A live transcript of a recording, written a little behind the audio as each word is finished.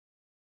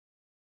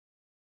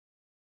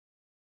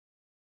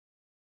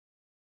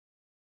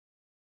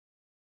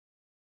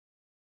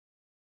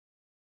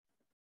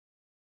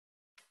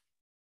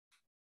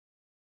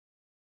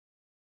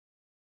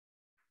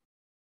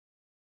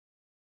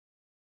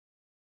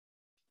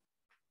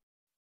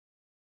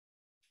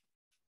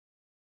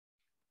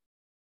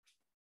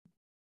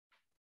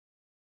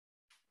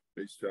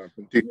Please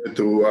continue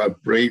to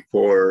pray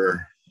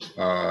for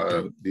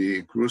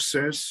the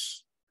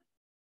cruises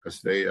as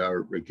they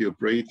are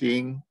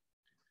recuperating,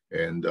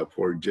 and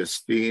for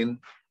Justine,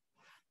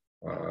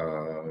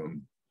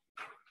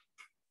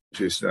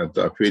 she's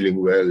not feeling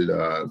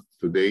well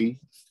today.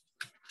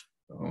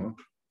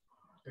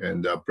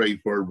 And pray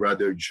for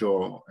Brother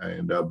Joe.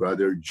 And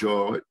Brother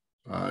Joe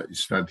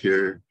is not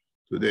here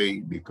today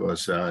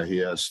because he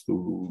has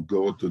to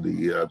go to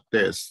the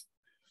test.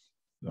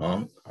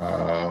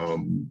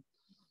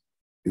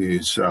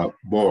 His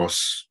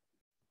boss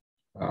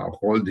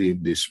called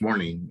him this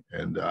morning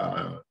and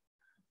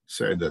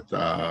said that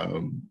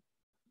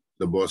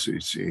the boss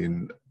is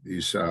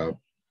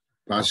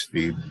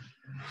positive,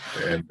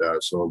 and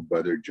so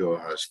Brother Joe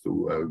has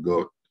to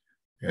go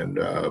and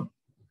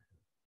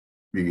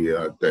be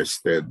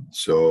tested.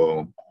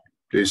 So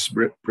please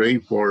pray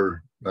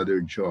for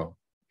Brother Joe.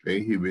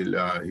 Okay, he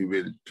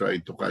will try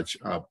to catch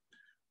up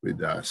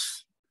with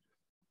us.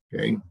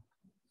 Okay.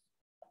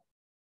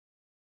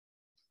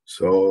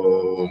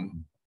 So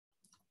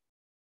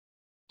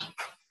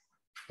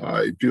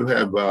if you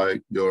have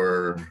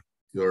your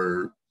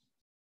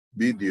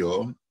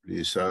video,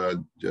 please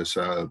just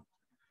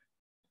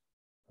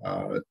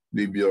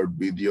leave your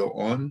video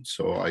on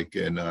so I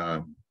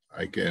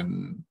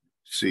can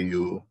see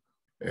you,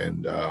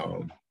 and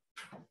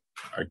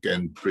I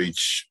can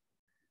preach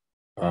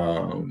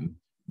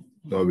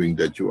knowing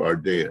that you are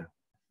there.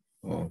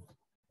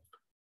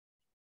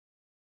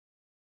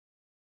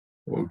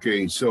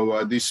 Okay,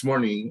 so this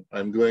morning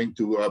I'm going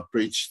to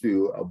preach to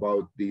you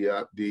about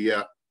the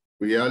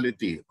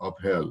reality of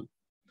hell.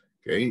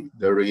 Okay,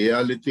 the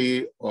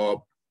reality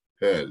of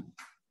hell,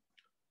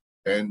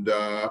 and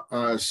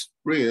as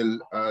real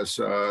as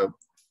the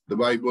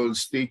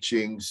Bible's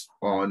teachings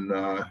on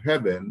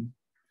heaven,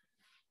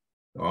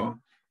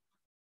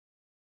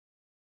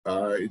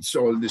 it's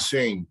all the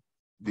same.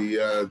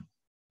 The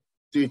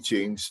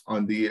teachings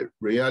on the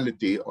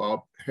reality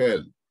of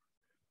hell.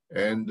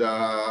 And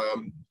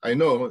I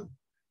know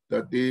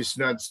that this is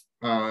not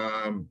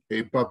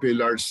a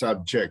popular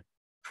subject,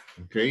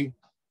 okay,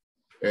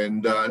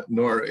 and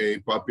nor a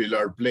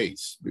popular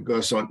place,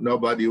 because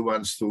nobody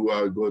wants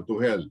to go to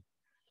hell.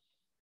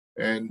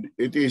 And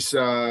it is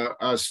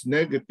as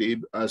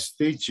negative as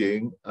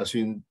teaching as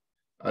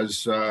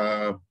is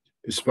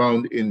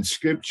found in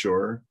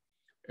Scripture,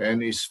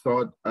 and is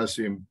taught as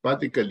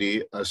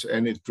emphatically as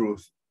any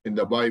truth in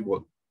the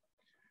Bible.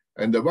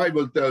 And the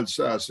Bible tells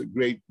us a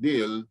great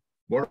deal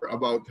more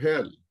about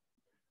hell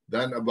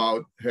than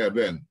about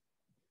heaven.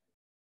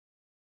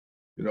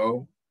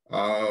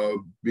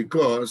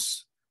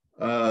 Because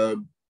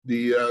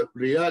the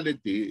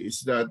reality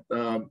is that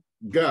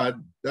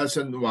God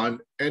doesn't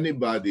want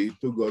anybody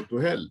to go to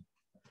hell.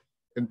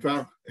 In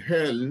fact,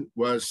 hell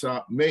was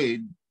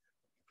made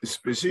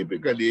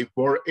specifically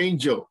for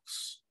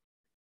angels.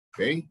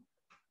 Okay?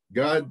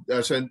 God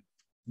doesn't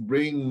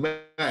bring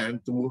man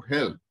to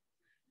hell.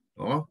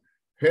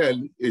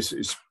 Hell is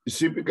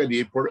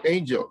specifically for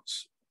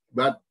angels,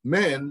 but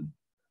men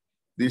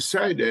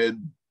decided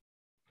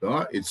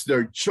it's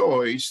their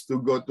choice to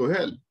go to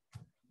hell,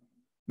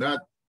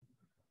 not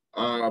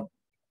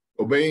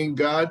obeying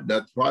God,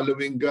 not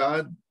following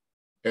God,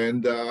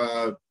 and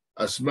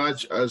as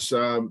much as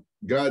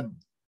God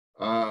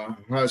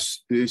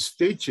has His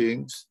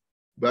teachings,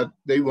 but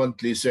they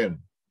won't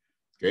listen.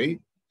 Okay,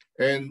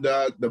 and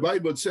the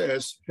Bible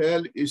says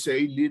hell is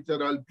a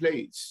literal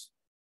place.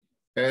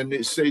 And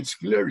it states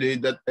clearly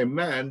that a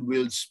man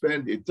will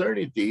spend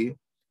eternity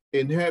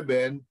in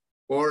heaven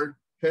or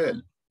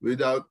hell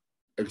without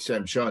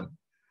exemption.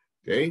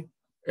 Okay?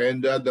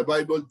 And the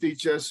Bible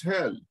teaches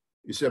hell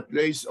is a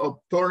place of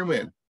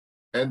torment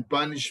and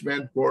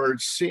punishment for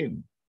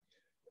sin.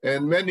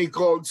 And many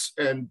cults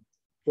and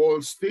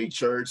false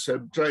teachers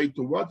have tried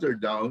to water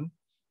down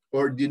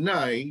or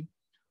deny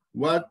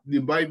what the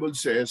Bible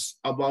says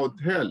about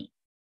hell.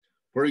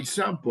 For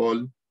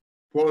example,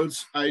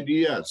 false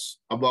ideas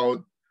of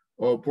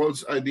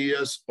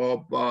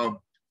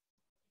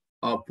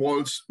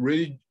false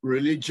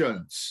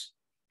religions.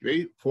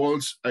 Okay?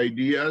 False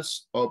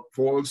ideas of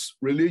false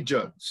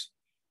religions.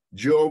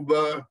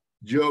 Jehovah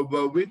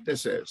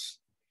Witnesses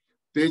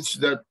teach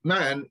that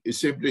man is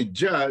simply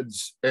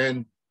judged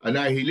and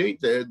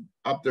annihilated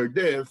after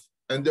death,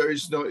 and there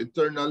is no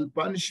eternal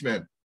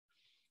punishment.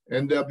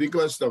 And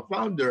because the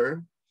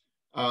founder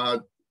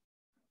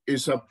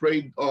is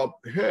afraid of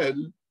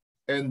hell,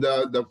 and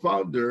the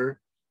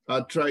founder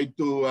tried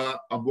to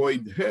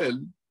avoid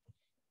hell,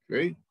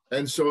 okay?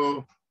 And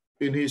so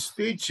in his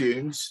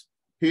teachings,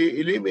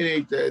 he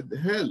eliminated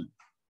hell.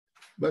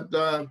 But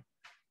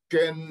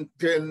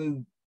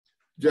can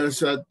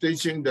just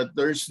teaching that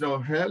there's no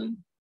hell,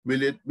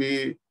 will it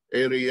be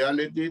a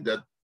reality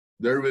that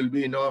there will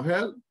be no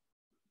hell?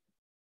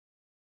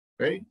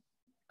 Okay?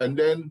 And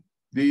then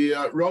the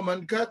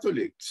Roman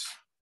Catholics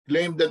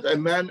claim that a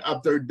man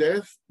after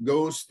death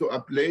goes to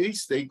a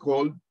place they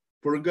call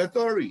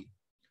purgatory,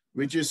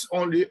 which is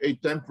only a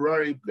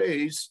temporary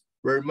place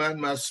where man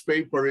must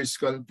pay for his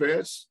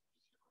confessed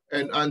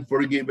and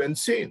unforgiven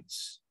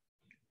sins.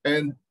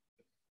 And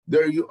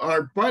there you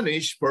are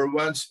punished for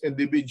one's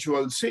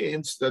individual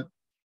sins that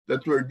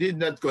did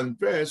not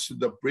confess to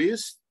the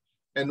priest,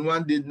 and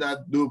one did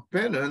not do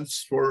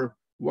penance for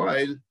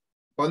while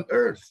on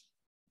earth.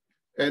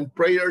 And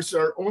prayers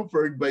are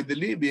offered by the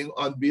living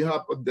on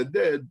behalf of the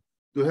dead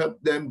to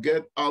help them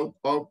get out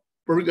of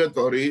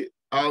purgatory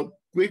out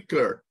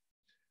quicker.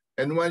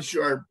 And once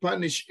you are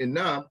punished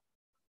enough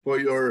for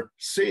your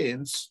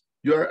sins,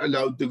 you are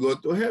allowed to go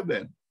to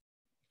heaven.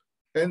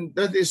 And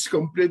that is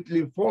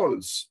completely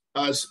false,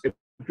 as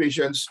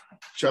Ephesians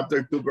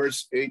chapter 2,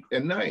 verse 8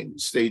 and 9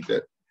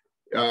 stated.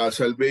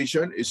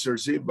 Salvation is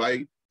received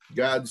by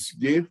God's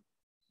gift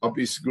of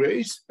his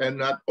grace and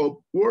not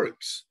of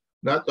works,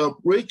 not of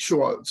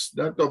rituals,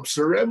 not of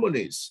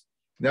ceremonies,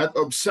 not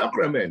of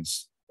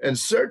sacraments, and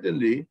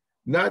certainly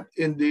not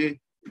in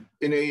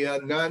a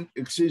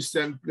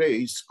non-existent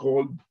place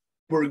called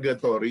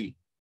purgatory.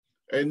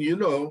 And you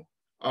know,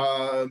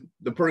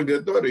 the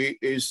purgatory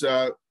is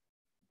a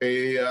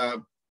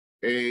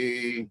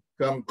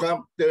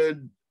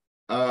concocted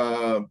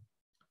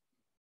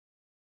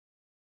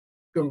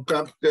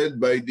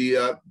by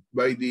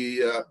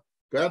the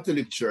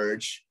Catholic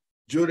Church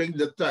during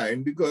the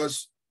time,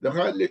 because the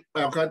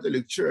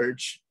Catholic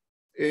Church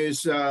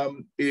is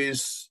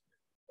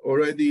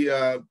already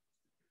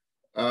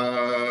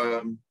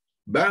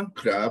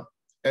bankrupt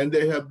and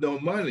they have no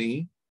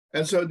money,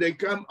 and so they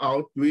come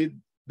out with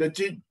the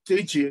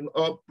teaching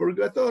of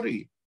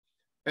purgatory.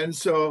 And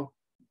so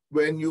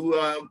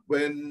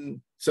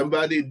when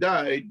somebody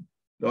died,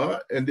 no,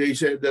 and they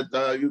said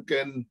that you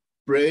can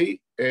pray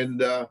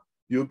and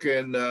you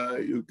can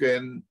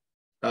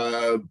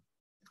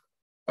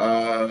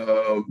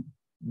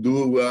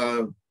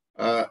do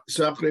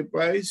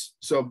sacrifice.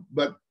 So,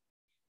 but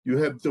you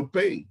have to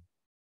pay,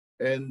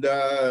 and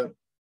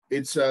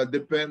it's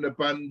depend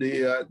upon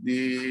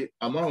the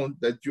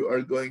amount that you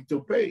are going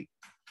to pay.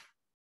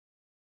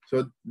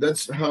 So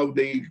that's how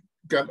they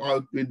come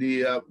out with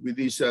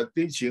this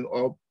teaching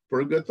of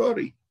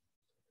purgatory.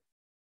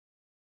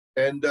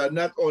 And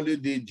not only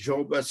the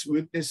Jehovah's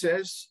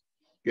Witnesses,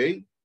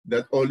 okay,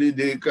 not only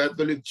the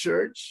Catholic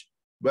Church,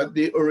 but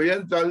the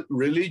Oriental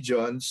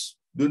religions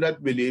do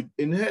not believe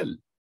in hell.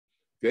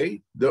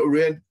 Okay, the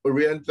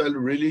Oriental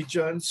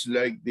religions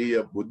like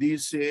the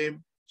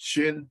Buddhism,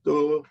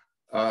 Shinto,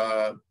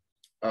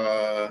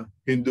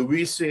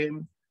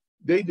 Hinduism,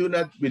 they do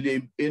not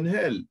believe in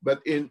hell,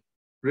 but in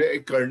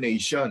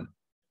reincarnation.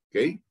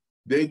 Okay,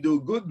 they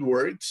do good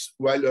works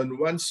while on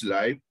one's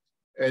life,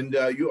 and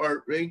you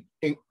are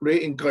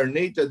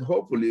reincarnated,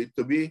 hopefully,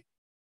 to be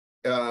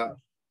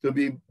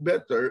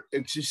better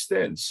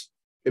existence.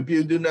 If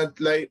you do not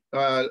live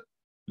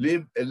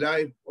a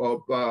life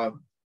of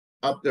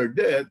after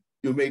death,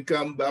 you may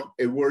come back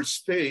a worse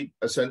state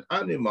as an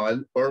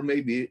animal or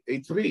maybe a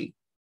tree.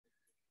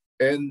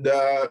 And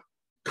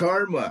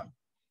karma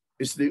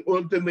is the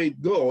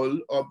ultimate goal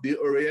of the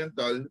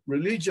Oriental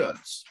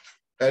religions.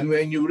 And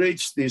when you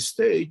reach this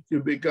state, you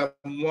become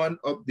one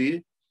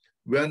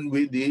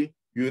with the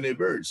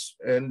universe,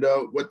 and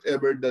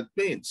whatever that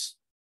means.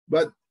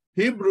 But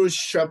Hebrews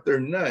chapter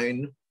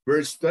 9,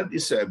 verse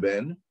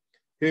 27,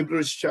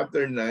 Hebrews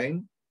chapter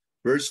 9,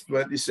 verse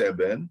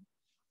 27,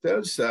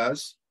 tells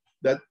us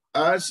that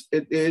as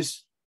it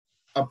is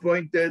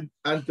appointed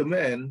unto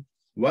men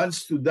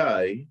once to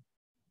die,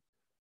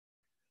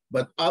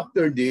 but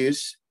after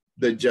this,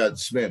 the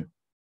judgment.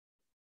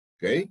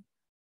 Okay?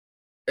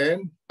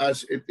 And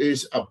as it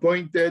is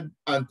appointed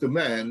unto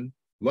man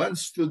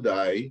once to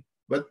die,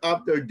 but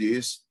after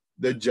this,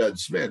 the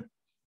judgment.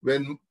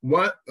 When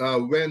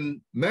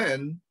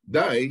man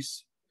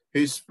dies,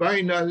 his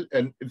final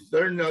and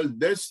eternal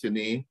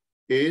destiny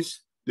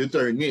is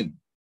determined.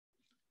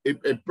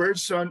 If a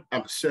person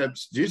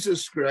accepts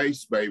Jesus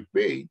Christ by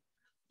faith,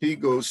 he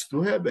goes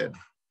to heaven.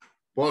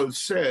 Paul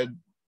said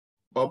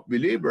of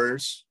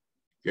believers,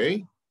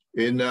 okay,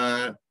 in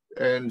 2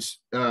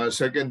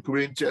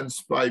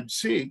 Corinthians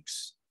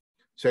 5:6,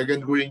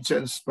 2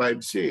 Corinthians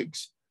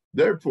 5:6,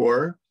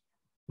 therefore,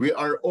 we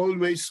are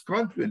always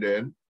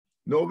confident,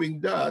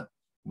 knowing that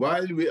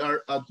while we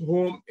are at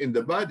home in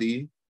the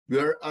body, we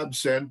are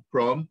absent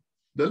from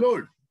the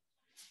Lord.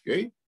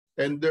 Okay?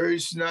 And there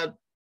is not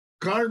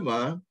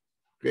karma.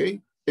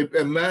 Okay? If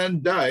a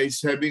man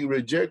dies having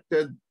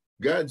rejected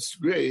God's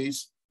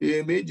grace, he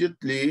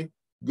immediately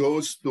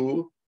goes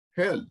to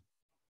hell.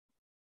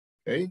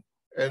 Okay?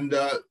 And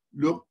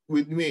look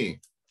with me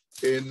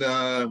in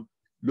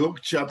Luke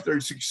chapter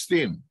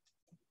 16.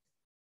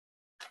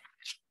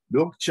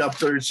 Luke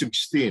chapter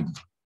 16.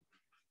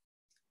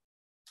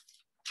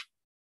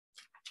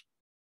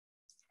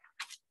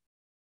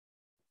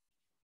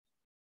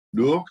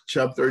 Luke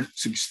chapter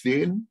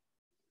 16,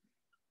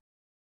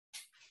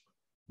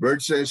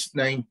 verses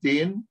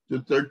 19 to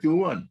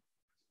 31.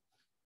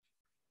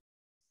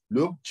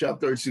 Luke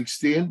chapter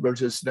 16,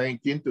 verses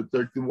 19 to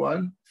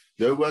 31.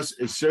 There was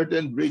a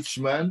certain rich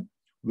man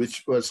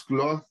which was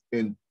clothed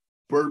in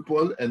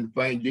purple and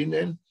fine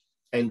linen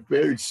and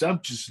fared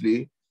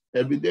sumptuously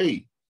every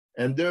day.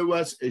 And there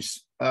was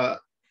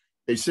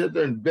a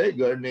certain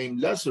beggar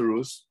named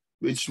Lazarus,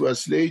 which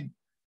was laid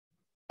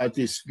at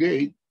his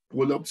gate,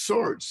 full of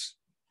sores,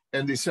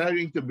 and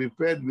desiring to be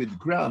fed with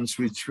crumbs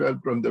which fell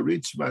from the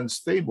rich man's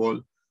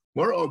table.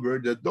 Moreover,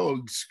 the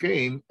dogs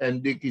came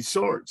and licked his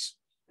sores.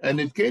 And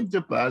it came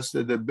to pass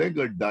that the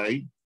beggar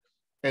died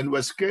and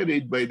was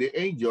carried by the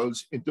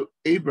angels into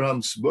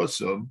Abraham's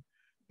bosom.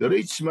 The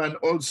rich man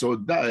also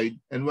died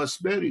and was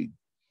buried.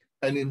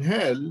 And in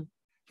hell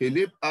he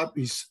lifted up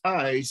his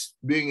eyes,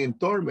 being in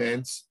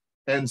torments,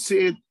 and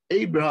seeth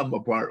Abraham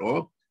afar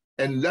off,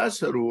 and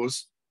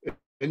Lazarus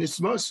in his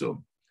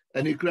bosom.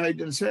 And he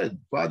cried and said,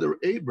 Father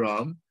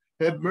Abraham,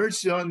 have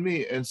mercy on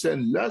me, and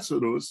send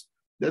Lazarus,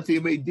 that he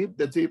may dip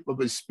the tip of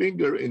his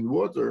finger in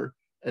water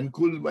and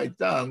cool my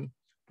tongue,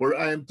 for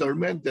I am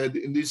tormented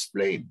in this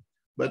flame.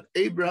 But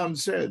Abraham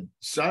said,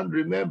 Son,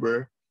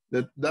 remember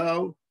that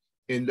thou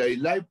in thy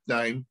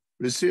lifetime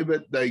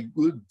receivest thy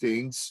good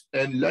things,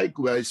 and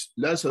likewise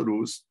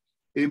Lazarus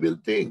evil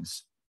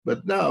things.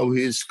 But now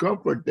he is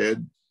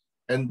comforted,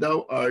 and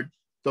thou art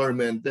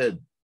tormented.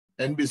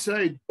 And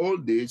beside all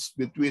this,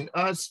 between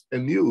us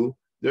and you,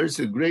 there's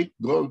a great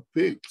gulf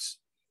fixed,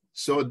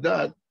 so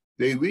that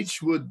they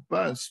which would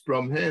pass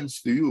from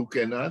hence to you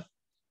cannot,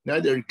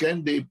 neither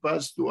can they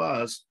pass to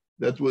us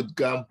that would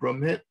come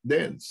from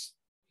thence.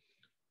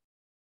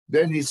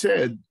 Then he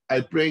said, I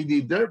pray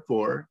thee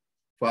therefore,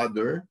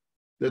 Father,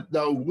 that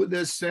thou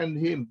wouldest send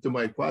him to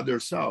my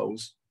father's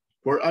house,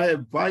 for I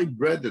have 5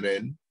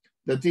 brethren,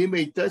 that he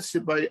may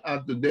testify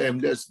unto them,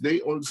 lest they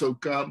also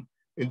come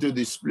into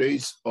this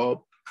place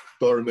of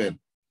torment.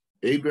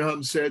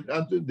 Abraham said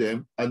unto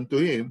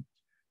him,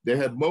 they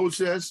have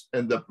Moses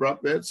and the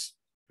prophets,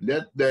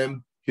 let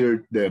them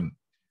hear them.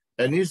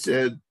 And he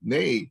said,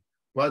 Nay,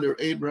 Father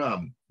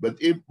Abraham, but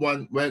if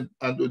one went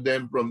unto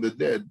them from the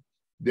dead,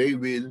 they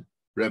will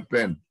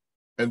repent.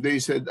 And they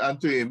said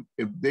unto him,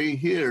 If they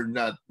hear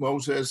not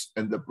Moses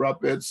and the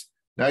prophets,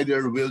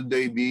 neither will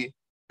they be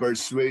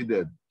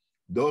persuaded,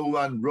 though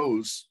one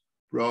rose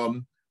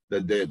from the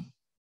dead.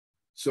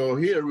 So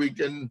here we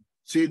can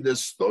see the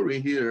story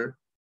here.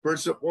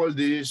 First of all,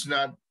 this is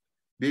not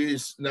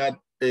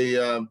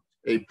a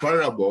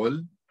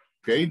parable.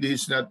 Okay,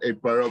 this is not a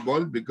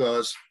parable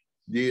because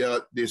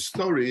the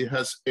story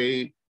has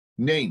a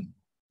name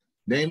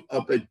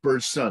of a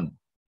person.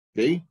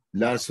 Okay,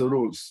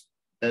 Lazarus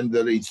and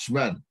the rich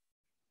man,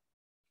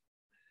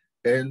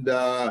 and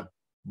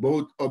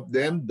both of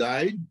them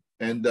died,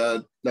 and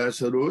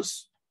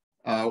Lazarus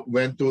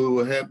went to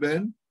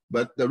heaven,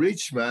 but the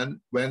rich man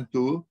went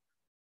to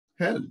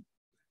hell.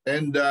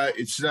 And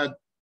it's not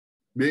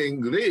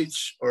being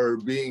rich or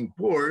being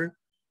poor,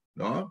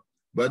 no,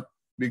 but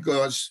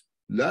because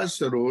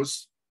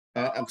Lazarus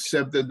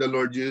accepted the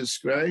Lord Jesus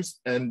Christ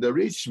and the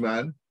rich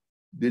man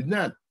did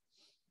not.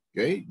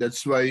 Okay,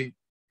 that's why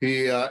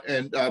he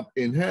ended up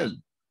in hell.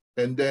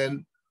 And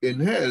then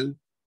in hell,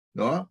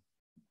 no,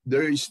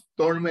 there is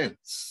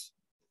torments.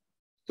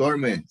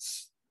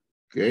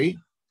 Okay,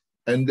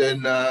 and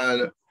then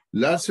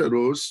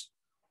Lazarus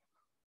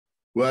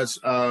was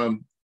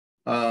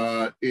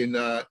in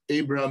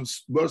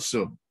Abraham's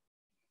bosom.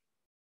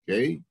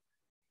 Okay,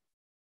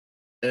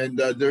 and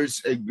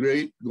there's a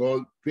great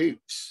gulf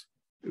fixed,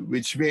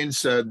 which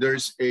means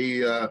there's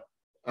a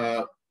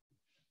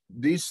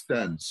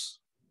distance.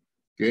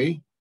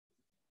 Okay,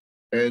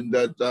 and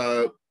that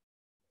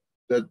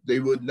they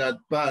would not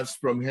pass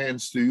from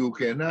hence to you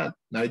cannot,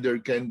 neither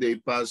can they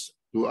pass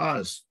to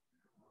us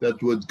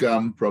that would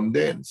come from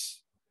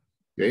thence.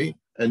 Okay,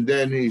 and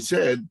then he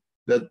said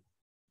that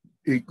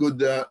he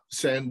could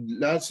send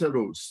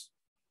Lazarus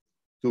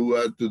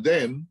to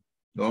them,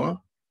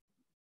 no?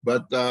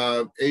 But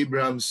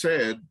Abraham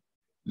said,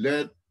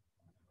 let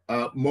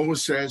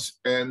Moses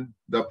and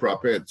the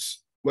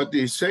prophets. What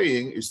he's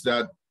saying is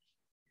that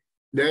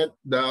let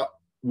the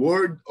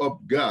word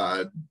of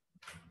God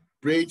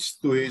preach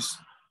to his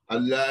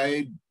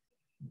alive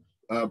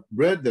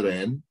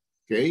brethren,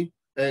 okay?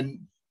 And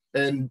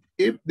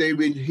if they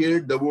will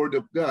hear the word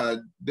of God,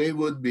 they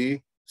would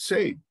be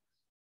saved.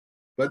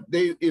 But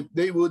if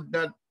they would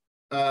not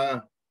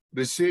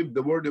receive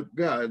the word of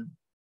God,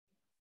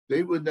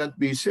 they would not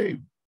be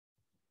saved.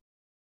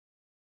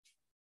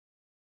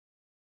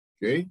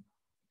 Okay,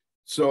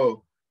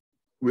 so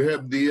we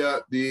have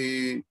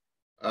the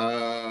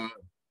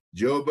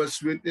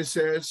Jehovah's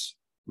Witnesses,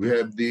 we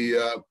have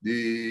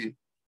the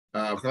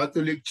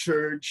Catholic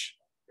Church,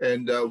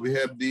 and we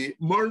have the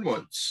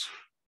Mormons.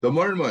 The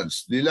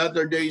Mormons, the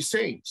Latter-day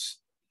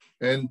Saints,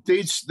 and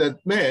teach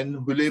that men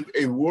who live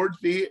a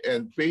worthy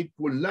and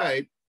faithful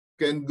life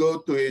can go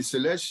to a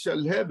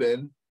celestial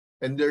heaven,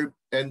 and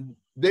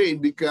they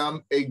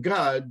become a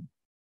god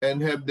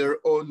and have their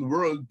own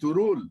world to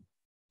rule.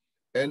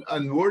 And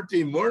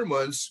unworthy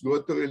Mormons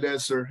go to a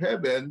lesser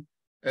heaven,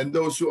 and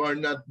those who are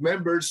not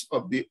members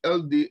of the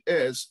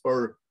LDS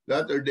or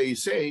Latter-day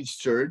Saints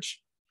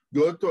Church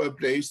go to a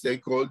place they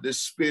call the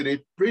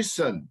spirit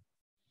prison.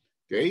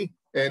 Okay?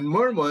 And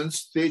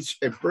Mormons teach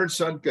a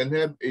person can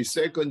have a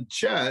second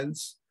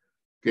chance,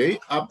 okay,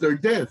 after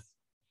death.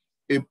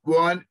 If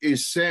one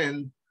is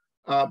sent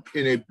up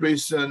in a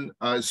prison,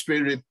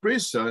 spirit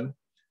prison,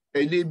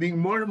 a living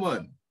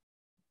Mormon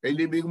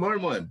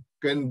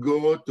can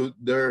go to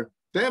their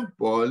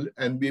temple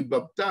and be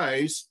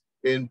baptized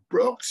in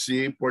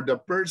proxy for the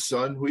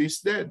person who is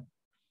dead.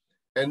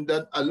 And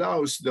that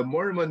allows the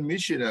Mormon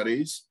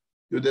missionaries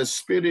to the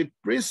spirit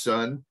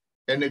prison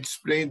and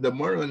explain the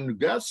Mormon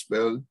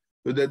gospel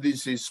to the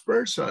deceased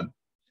person.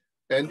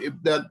 And if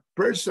that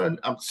person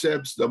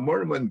accepts the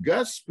Mormon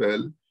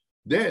gospel,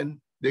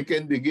 then they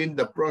can begin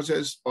the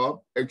process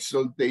of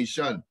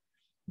exaltation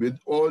with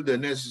all the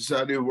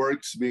necessary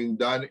works being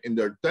done in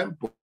their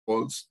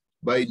temples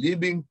by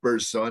living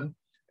person,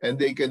 and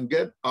they can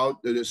get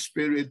out to the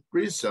spirit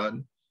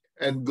prison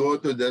and go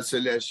to the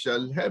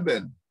celestial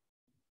heaven.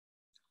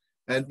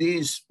 And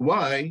this is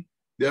why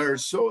they are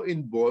so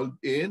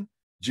involved in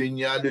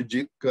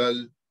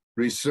genealogical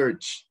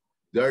research.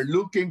 They are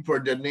looking for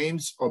the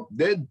names of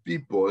dead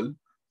people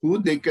who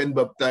they can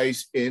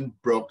baptize in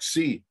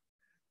proxy.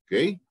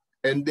 Okay?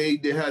 And they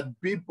had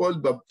people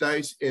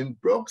baptized in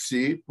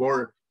proxy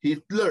for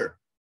Hitler.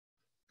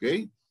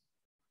 Okay?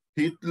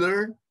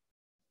 Hitler,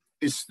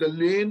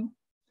 Stalin,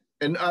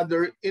 and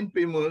other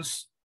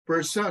infamous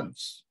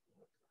persons.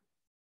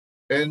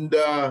 And,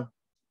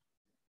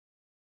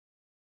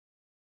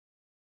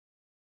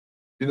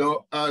 you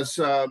know, as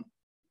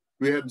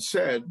we have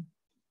said,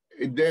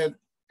 that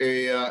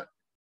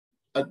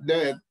at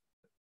death,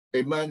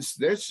 a man's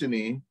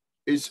destiny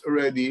is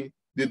already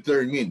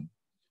determined.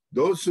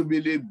 Those who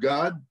believe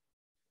God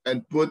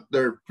and put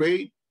their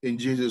faith in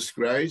Jesus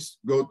Christ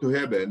go to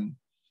heaven,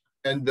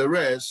 and the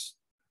rest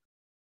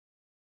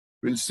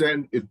will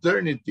spend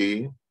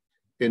eternity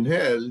in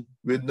hell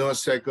with no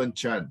second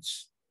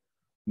chance.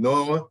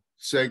 No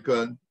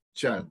second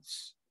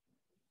chance.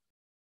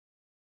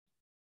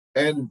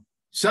 And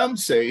some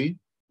say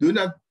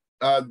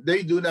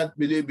they do not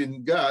believe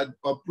in God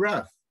of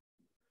wrath.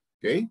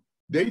 Okay?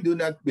 They do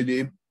not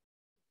believe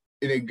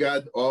in a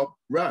God of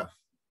wrath.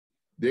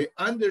 They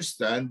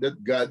understand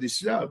that God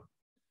is love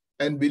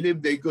and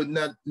believe they could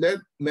not let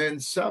men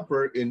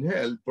suffer in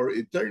hell for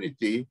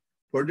eternity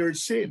for their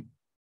sin.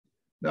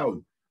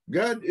 Now,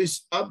 God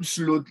is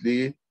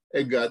absolutely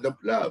a God of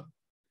love,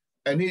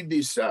 and he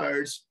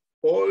desires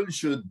all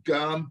should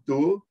come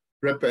to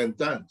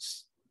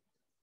repentance.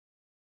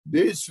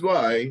 This is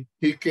why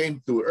he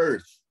came to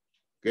earth.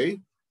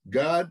 Okay?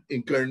 God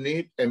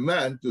incarnate a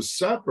man to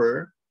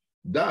suffer,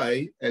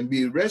 die, and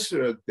be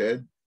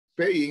resurrected,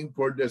 paying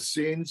for the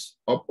sins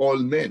of all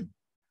men.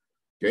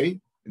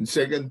 Okay? In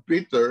 2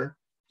 Peter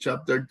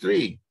chapter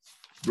 3,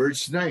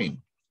 verse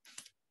 9.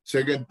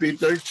 2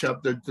 Peter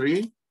chapter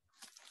 3,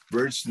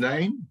 verse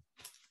 9.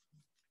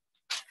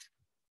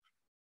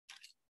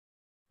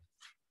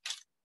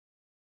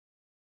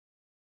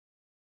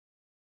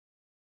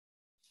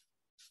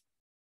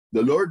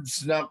 The Lord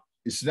is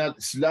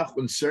not slack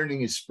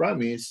concerning his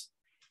promise,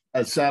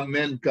 as some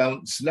men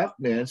count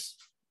slackness,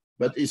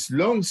 but is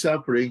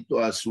long-suffering to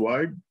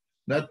usward,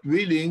 not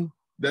willing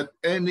that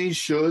any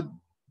should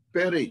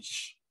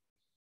perish,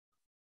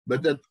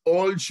 but that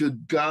all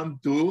should come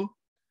to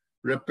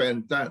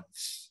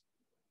repentance.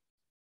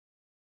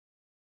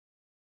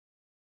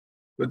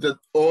 But that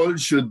all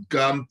should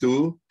come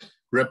to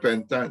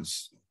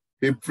repentance.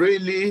 He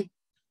freely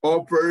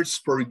offers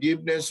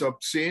forgiveness of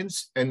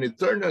sins and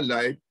eternal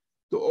life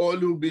to all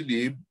who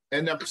believe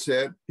and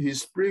accept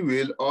his free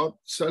will of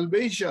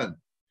salvation.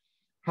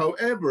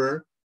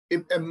 However,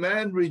 if a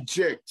man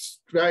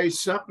rejects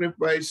Christ's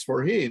sacrifice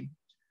for him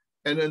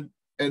and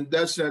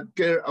does not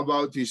care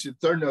about his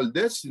eternal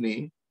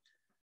destiny,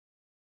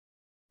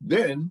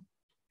 then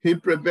he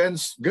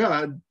prevents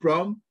God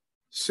from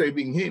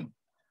saving him.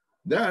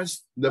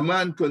 Thus, the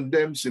man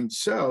condemns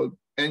himself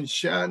and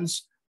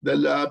shuns the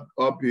love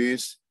of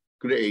his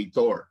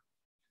Creator.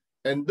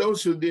 And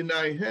those who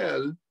deny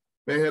hell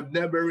may have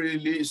never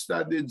really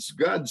studied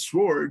God's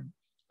word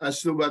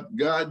as to what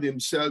God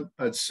himself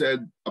had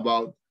said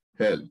about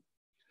hell.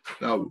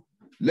 Now,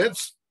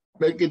 let's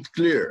make it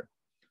clear.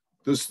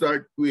 To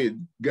start with,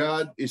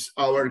 God is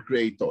our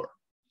Creator.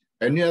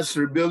 And he has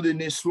revealed in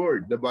his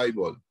word, the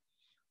Bible,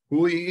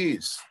 who he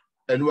is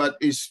and what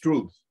is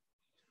truth.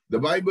 The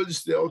Bible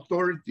is the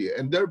authority,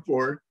 and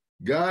therefore,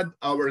 God,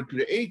 our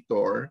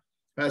Creator,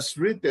 has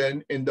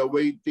written in the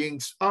way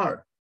things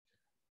are.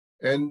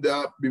 And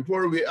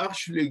before we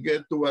actually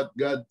get to what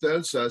God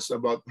tells us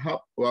about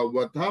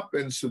what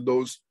happens to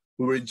those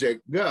who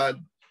reject God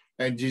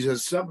and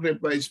Jesus'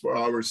 sacrifice for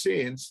our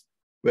sins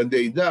when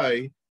they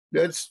die,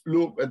 let's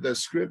look at the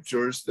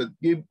scriptures that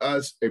give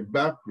us a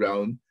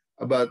background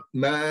about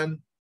man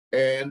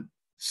and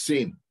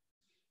sin.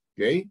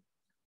 Okay?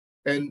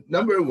 And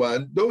number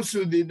one, those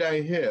who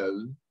deny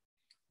hell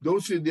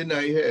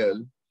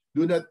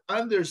do not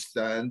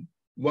understand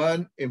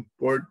one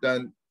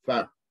important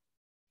fact.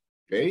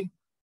 Okay?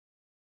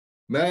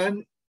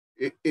 Man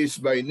is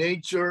by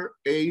nature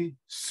a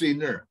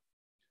sinner.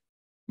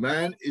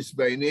 Man is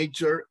by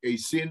nature a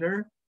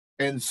sinner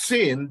and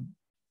sinned,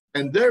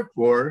 and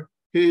therefore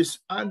he is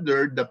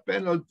under the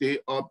penalty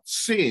of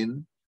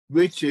sin,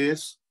 which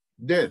is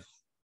death.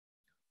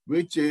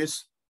 which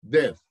is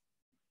death.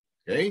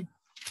 Okay?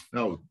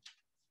 Now,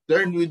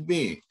 turn with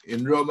me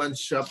in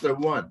Romans chapter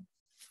 1.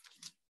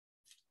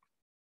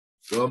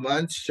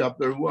 Romans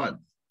chapter 1.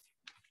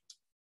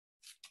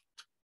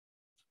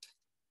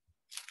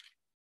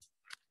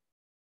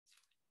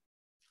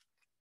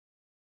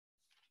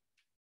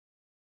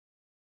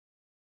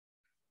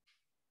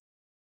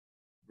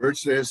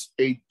 Verses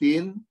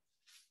 18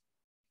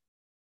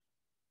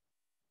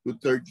 to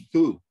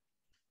 32.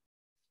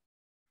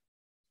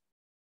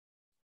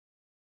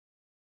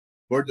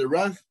 For the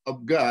wrath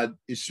of God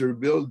is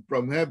revealed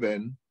from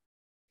heaven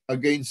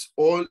against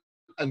all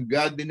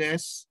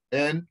ungodliness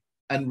and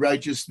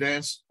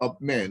unrighteousness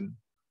of men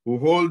who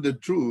hold the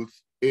truth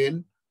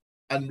in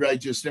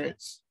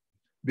unrighteousness,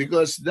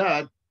 because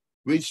that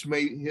which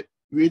may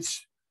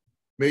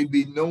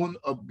be known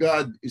of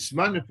God is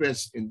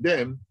manifest in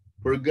them,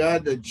 for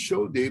God had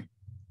showed it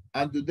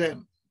unto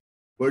them.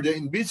 For the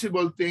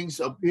invisible things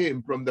of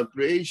him from the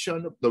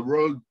creation of the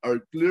world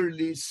are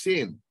clearly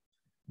seen,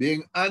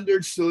 being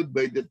understood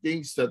by the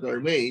things that are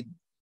made,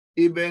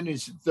 even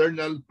his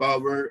eternal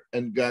power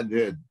and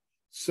Godhead,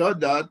 so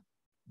that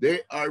they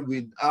are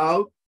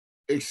without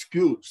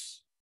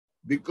excuse.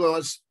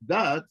 Because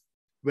that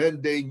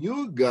when they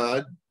knew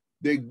God,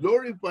 they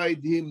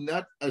glorified him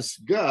not as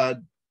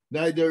God,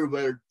 neither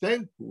were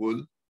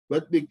thankful,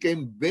 but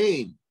became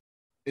vain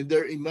in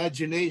their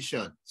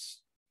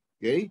imaginations.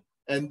 Okay?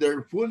 And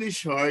their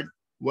foolish heart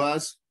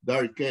was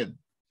darkened.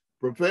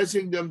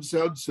 Professing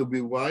themselves to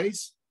be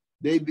wise,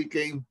 they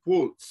became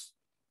fools,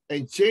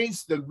 and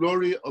changed the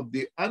glory of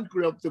the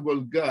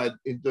uncorruptible God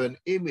into an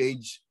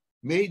image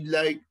made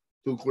like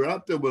to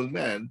corruptible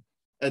man,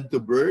 and to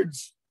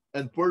birds,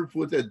 and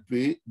four-footed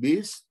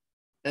beasts,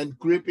 and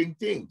creeping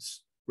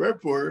things.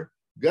 Wherefore,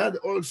 God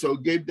also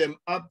gave them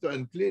up to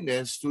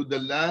uncleanness to the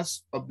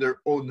lust of their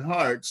own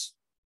hearts,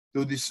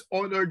 to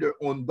dishonor their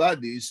own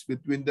bodies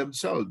between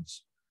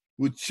themselves,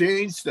 who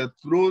changed the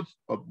truth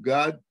of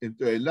God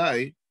into a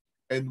lie,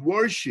 and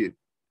worship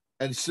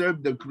and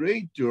serve the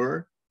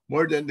Creator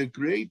more than the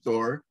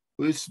Creator,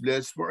 who is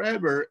blessed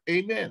forever.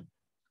 Amen.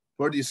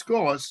 For this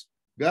cause,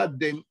 God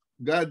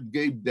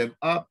gave them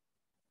up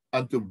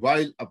unto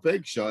vile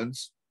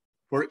affections,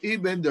 for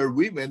even their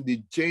women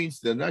did change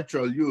the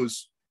natural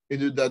use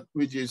into that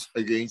which is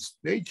against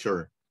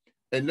nature.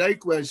 And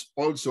likewise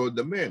also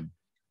the men,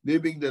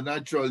 leaving the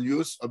natural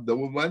use of the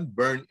woman,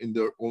 burn in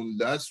their own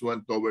lust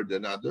one toward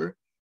another,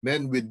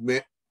 men with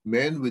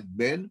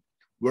men,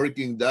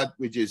 working that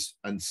which is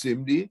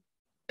unseemly,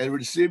 and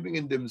receiving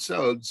in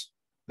themselves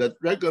that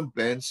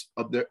recompense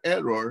of their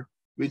error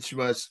which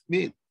must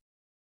meet.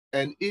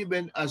 And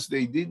even as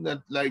they did not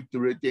like to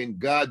retain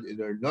God in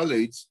their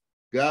knowledge,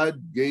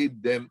 God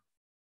gave them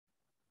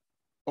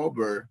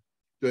over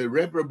to a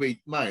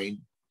reprobate mind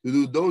to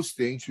do those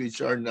things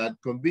which are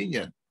not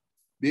convenient,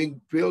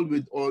 being filled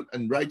with all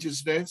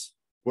unrighteousness,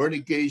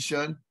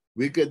 fornication,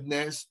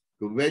 wickedness,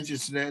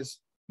 covetousness,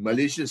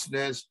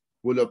 maliciousness,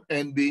 full of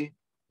envy,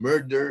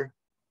 murder,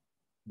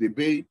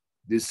 debate,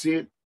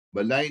 deceit,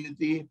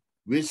 malignity,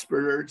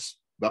 whisperers,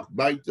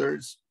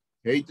 backbiters,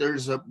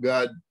 haters of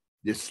God,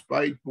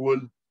 despiteful,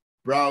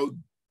 proud,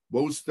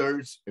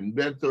 boasters,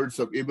 inventors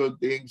of evil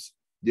things,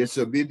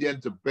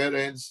 disobedient to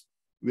parents,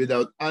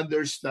 without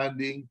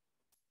understanding,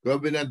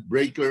 covenant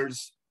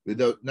breakers,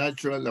 without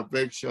natural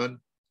affection,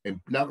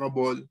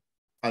 implacable,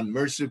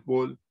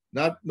 unmerciful,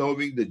 not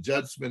knowing the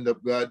judgment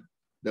of God,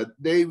 that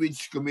they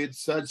which commit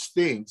such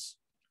things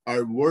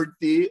are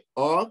worthy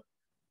of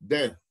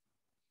death.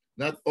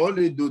 Not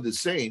only do the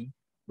same,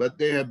 but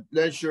they have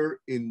pleasure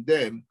in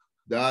them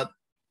that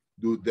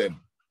do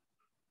them.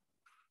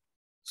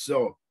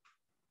 So,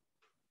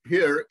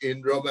 here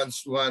in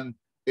Romans 1,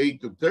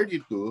 8 to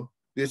 32,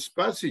 these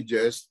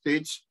passages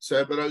teach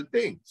several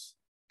things.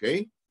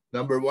 Okay?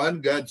 Number one,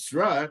 God's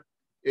wrath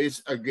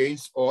is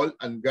against all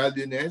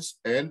ungodliness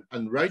and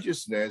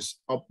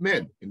unrighteousness of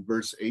men in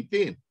verse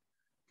 18.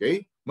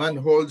 Okay? Man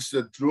holds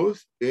the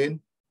truth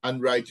in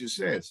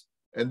unrighteousness.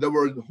 And the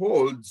word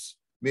holds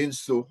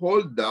means to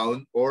hold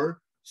down or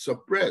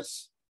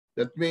suppress.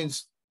 That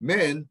means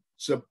men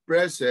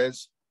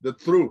suppresses the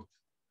truth.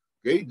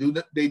 Okay?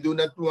 They do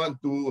not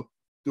want to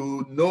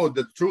know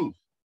the truth.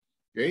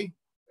 Okay?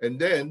 And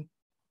then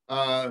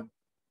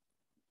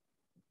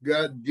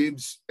God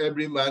gives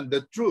every man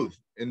the truth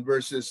in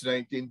verses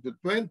 19 to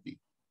 20.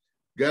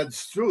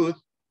 God's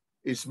truth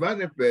is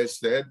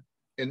manifested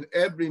in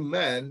every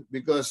man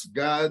because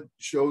God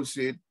shows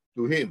it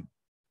to him.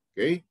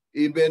 Okay?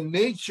 Even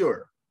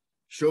nature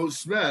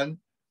shows man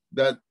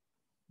that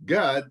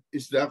God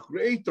is the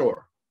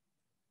creator.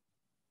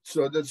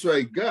 So that's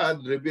why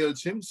God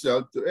reveals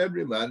himself to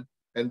every man,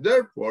 and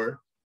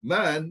therefore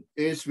man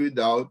is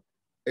without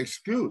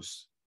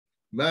excuse.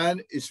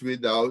 Man is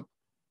without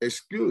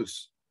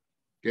excuse.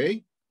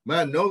 Okay?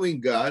 Man, knowing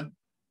God,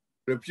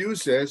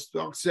 refuses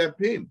to accept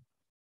him,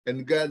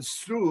 and God's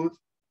truth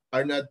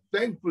are not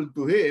thankful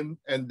to him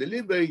and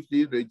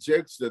deliberately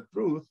rejects the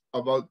truth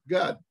about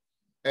God,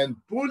 and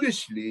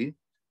foolishly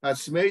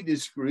has made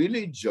his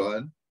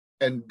religion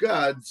and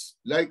gods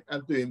like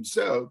unto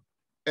himself,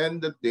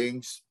 and the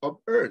things of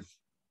earth.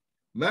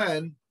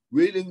 Man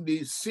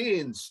willingly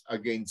sins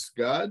against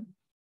God,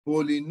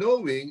 fully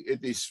knowing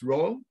it is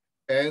wrong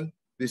and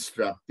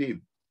destructive.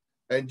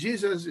 And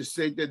Jesus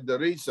stated the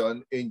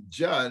reason in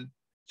John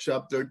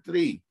chapter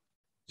 3.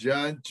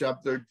 John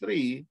chapter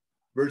 3,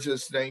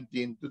 verses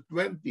 19 to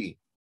 20.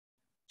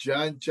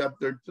 John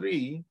chapter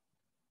 3,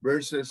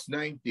 verses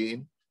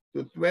 19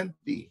 to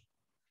 20.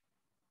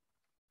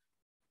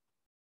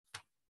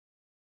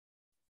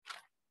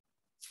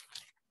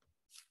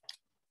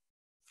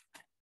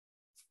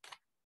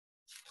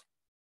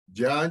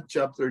 John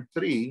chapter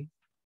 3,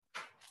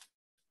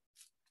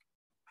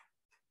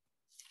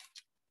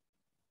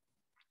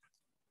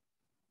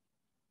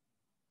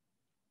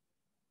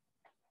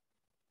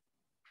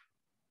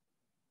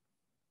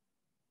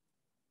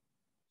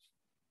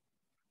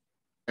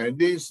 and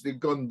this is the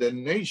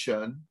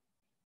condemnation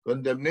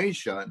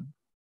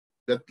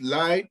that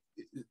light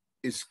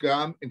is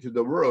come into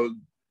the world,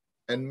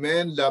 and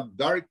men love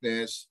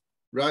darkness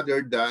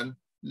rather than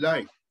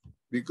light,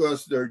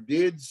 because their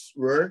deeds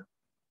were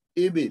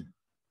evil.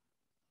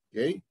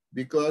 Okay?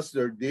 Because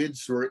their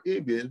deeds were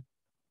evil.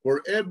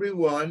 For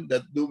everyone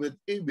that doeth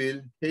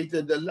evil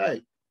hated the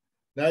light,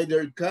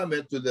 neither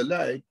cometh to the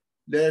light,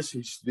 lest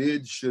his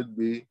deeds should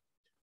be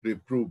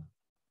reproved.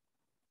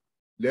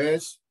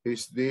 Lest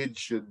his deeds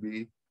should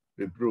be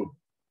reproved.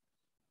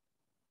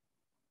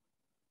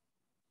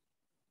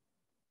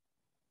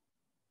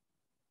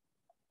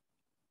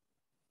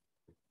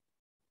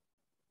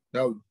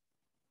 Now,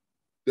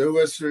 there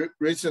was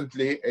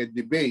recently a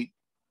debate,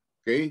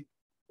 okay,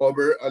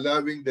 over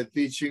allowing the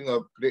teaching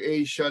of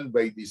creation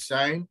by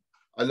design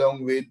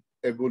along with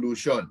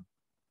evolution.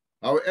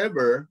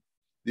 However,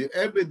 the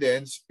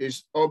evidence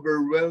is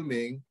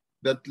overwhelming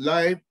that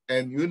life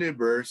and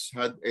universe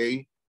had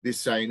a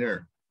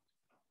designer.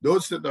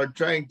 Those that are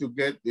trying to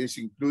get this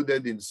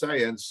included in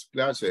science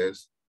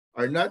classes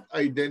are not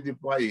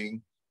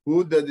identifying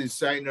who the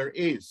designer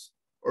is,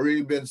 or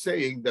even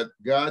saying that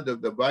God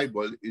of the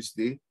Bible is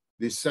the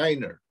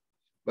designer,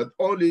 but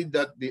only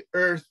that the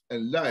earth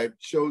and life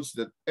shows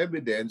that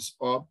evidence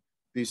of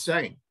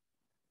design.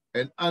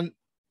 And an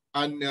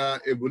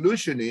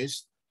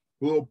evolutionist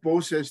who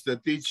opposes the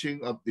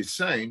teaching of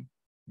design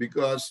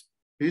because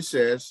he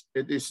says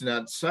it is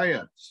not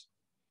science.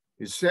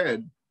 He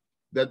said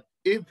that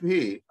if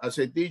he, as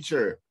a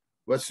teacher,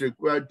 was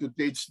required to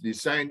teach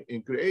design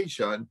in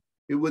creation,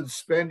 he would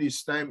spend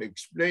his time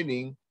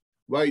explaining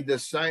why the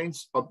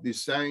science of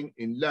design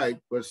in life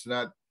was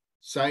not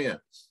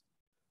science.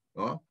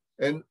 No?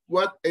 And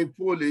what a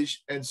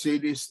foolish and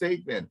silly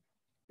statement.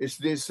 Is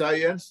this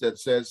science that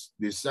says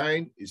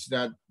design is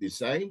not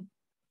design?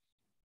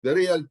 The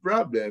real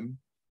problem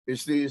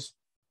is this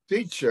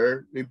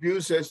teacher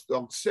refuses to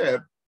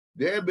accept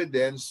the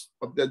evidence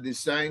of the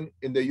design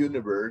in the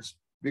universe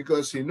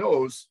because he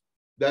knows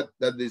that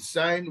the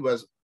design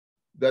was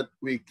that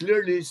we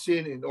clearly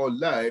seen in all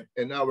life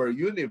and our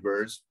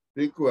universe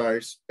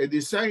requires a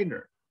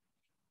designer.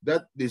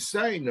 That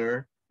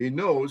designer, he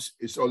knows,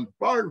 is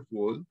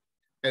all-powerful,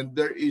 and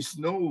there is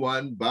no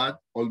one but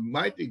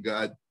Almighty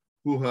God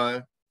who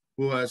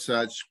has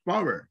such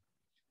power.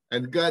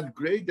 And God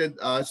created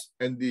us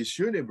and this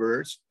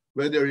universe,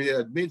 whether he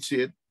admits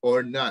it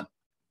or not.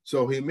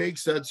 So he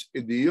makes such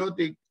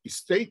idiotic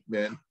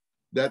statement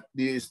that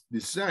this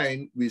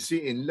design we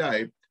see in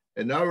life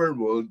and our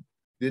world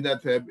did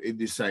not have a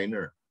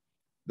designer.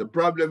 The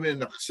problem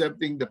in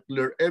accepting the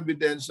clear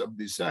evidence of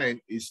design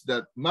is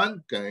that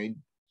mankind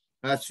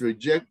has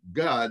rejected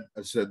God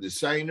as a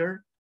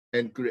designer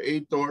and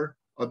creator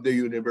of the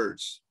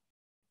universe.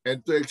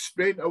 And to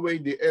explain away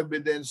the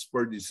evidence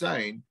for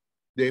design,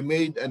 they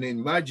made an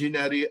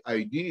imaginary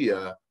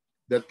idea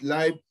that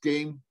life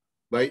came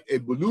by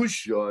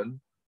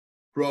evolution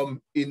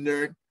from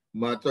inert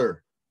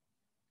matter.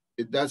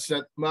 It does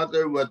not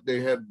matter what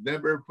they have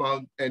never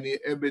found any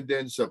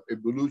evidence of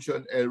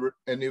evolution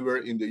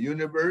anywhere in the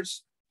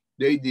universe.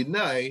 They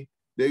deny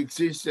the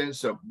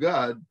existence of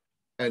God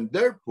and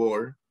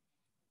therefore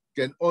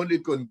can only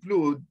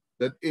conclude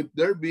that if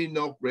there be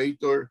no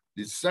creator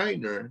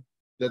designer,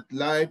 that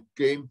life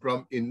came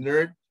from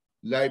inert,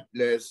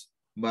 lifeless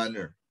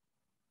matter.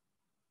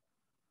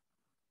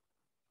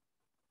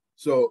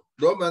 So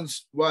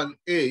Romans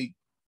 1:8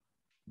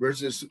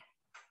 verses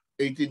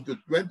 18 to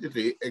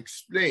 23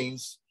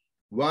 explains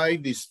why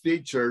this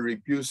teacher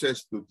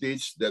refuses to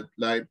teach that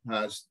life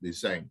has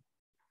design.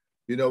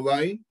 You know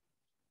why?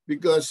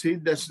 Because he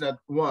does not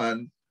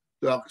want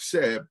to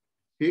accept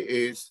he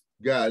is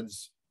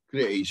God's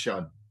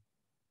creation.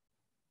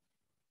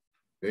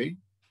 Okay?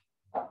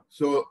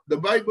 So the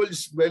Bible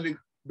is very,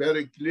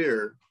 very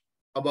clear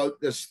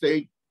about the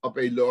state of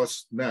a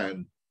lost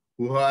man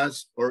who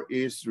has or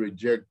is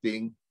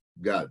rejecting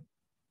God.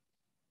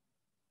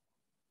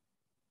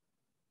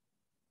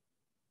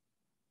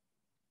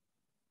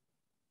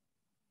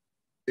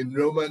 In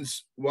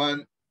Romans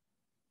 1:18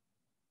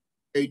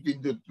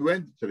 to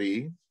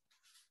 23,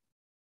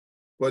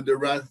 for the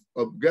wrath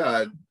of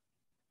God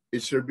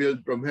is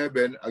revealed from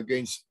heaven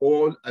against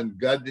all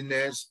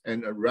ungodliness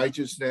and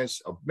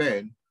unrighteousness of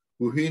men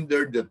who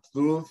hinder the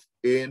truth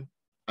in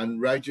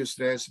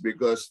unrighteousness,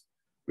 because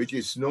which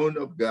is known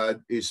of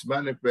God is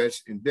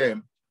manifest in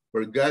them,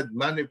 for God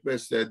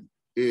manifested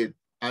it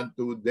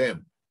unto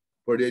them.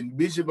 For the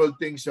invisible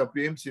things of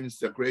him since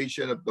the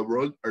creation of the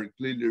world are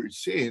clearly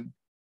seen,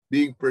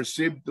 being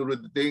perceived through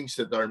the things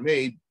that are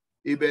made,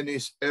 even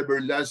his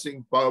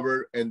everlasting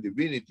power and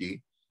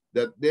divinity,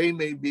 that they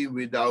may be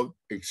without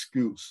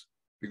excuse.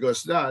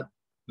 Because that,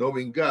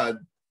 knowing God,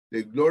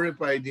 they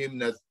glorified him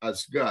not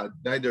as God,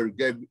 neither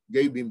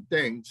gave him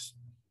thanks,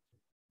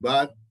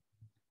 but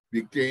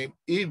became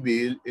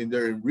evil in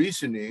their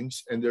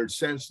reasonings, and their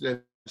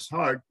senseless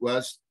heart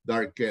was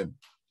darkened.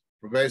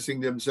 Professing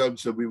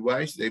themselves to be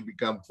wise, they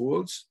become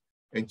fools,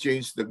 and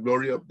changed the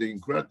glory of the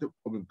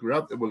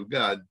incorruptible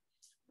God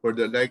for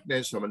the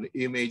likeness of an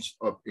image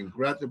of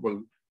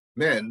incorruptible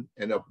men,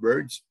 and of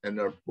birds, and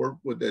of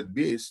four-footed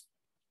beasts,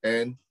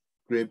 and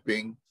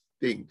creeping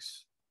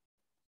things.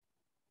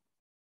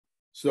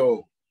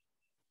 So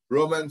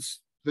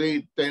Romans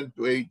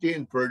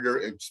 3:10-18 further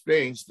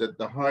explains that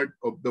the heart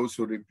of those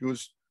who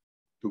refuse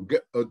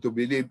to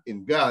believe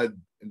in God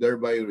and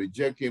thereby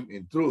reject him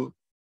in truth,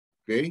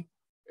 okay?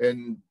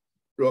 And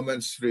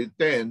Romans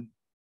 3:10,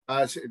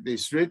 as it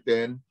is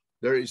written,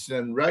 there is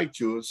none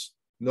righteous,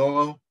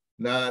 no,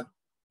 not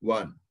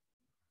one.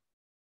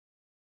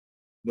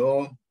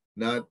 No,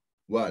 not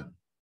one.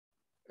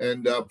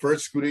 And 1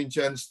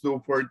 Corinthians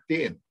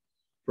 2:14.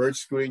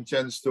 1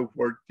 Corinthians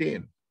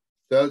 2:14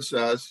 tells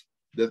us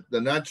that the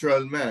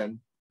natural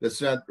man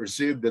does not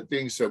receive the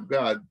things of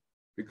God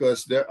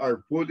because they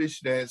are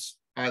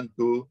foolishness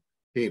unto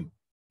him.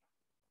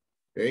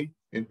 Okay?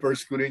 In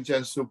 1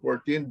 Corinthians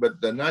 2:14, but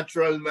the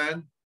natural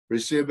man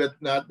receiveth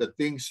not the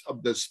things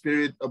of the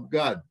Spirit of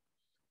God,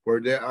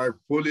 for they are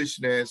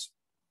foolishness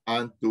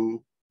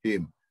unto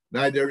him.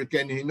 Neither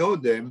can he know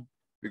them,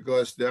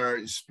 because they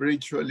are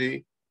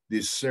spiritually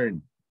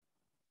discerned.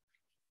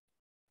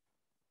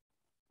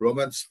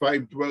 Romans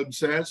 5:12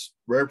 says,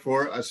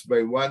 wherefore, as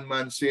by one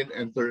man sin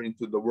entered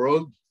into the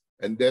world,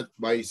 and death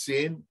by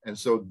sin, and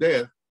so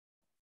death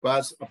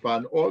passed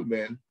upon all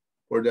men,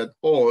 for that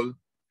all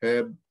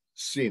have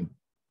sinned.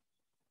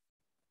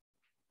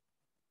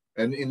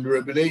 And in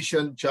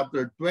Revelation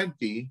chapter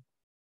 20,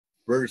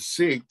 verse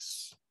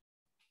 6,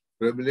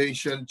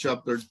 Revelation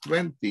chapter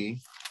 20,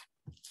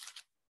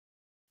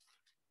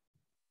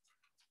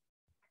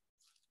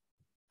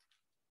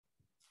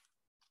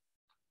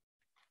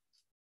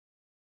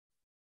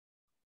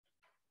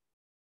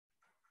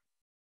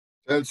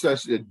 tells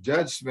us that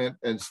judgment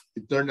and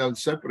eternal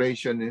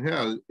separation in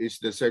hell is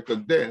the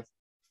second death,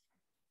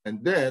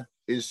 and death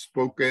is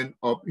spoken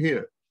of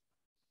here.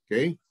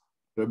 Okay?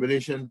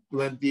 Revelation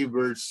 20,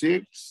 verse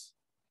 6.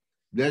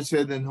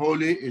 Blessed and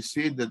holy is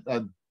he that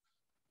had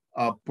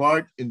a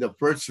part in the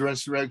first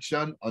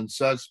resurrection. On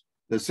such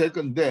the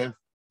second death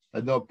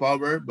had no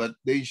power, but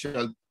they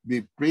shall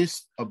be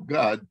priests of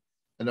God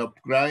and of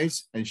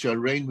Christ, and shall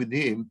reign with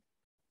him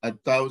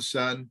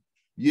 1,000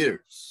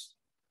 years.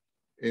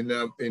 In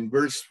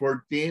verse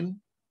 14,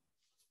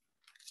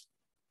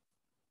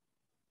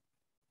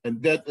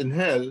 and death and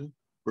hell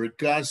were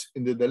cast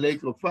into the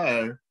lake of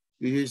fire.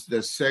 This is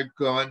the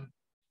second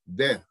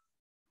death.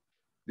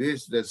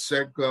 This is the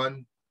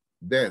second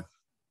death.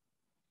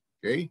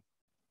 Okay?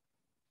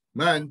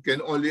 Man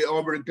can only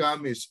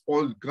overcome his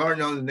old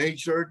carnal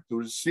nature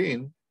through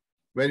sin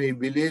when he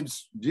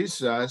believes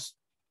Jesus,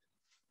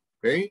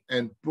 okay,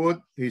 and put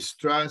his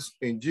trust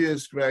in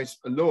Jesus Christ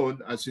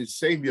alone as his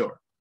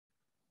Savior.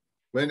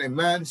 When a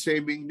man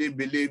savingly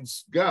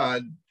believes,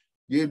 God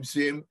gives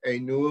him a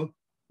new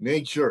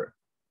nature.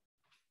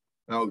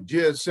 Now,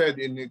 Jesus said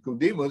in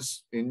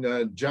Nicodemus in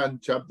John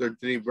chapter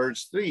 3,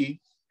 verse 3,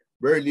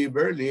 verily,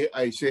 verily,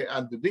 I say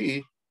unto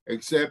thee,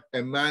 except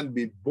a man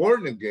be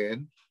born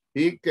again,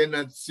 he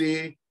cannot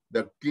see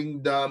the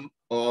kingdom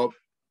of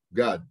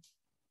God.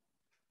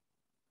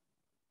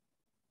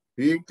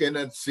 He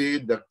cannot see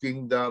the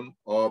kingdom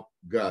of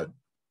God.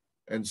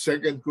 And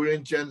 2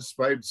 Corinthians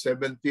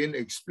 5:17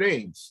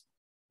 explains,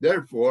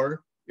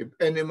 therefore, if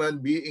any man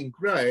be in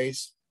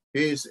Christ,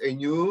 he is a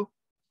new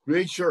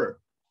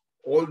creature.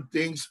 All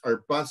things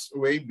are passed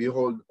away.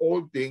 Behold,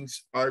 all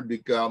things are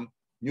become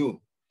new.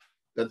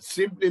 That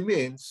simply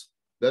means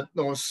that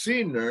no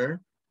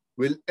sinner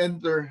will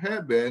enter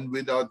heaven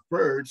without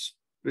first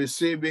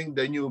receiving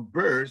the new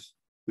birth,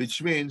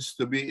 which means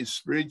to be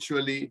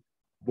spiritually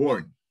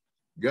born.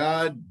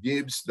 God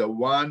gives the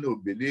one who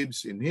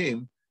believes in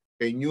him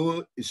a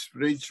new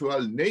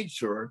spiritual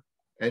nature,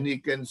 and he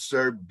can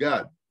serve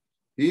God.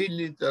 He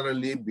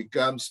literally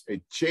becomes a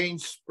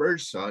changed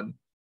person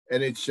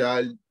and a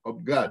child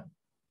of God.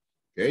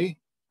 Okay?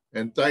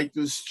 And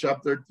Titus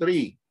chapter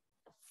 3.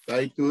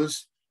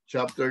 Titus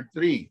chapter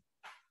 3,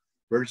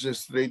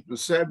 verses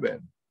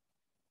 3-7.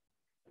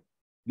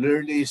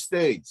 Clearly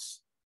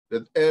states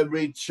that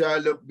every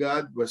child of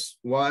God was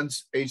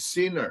once a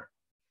sinner.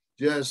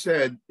 Jesus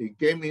said he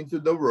came into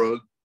the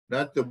world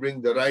not to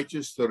bring the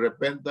righteous to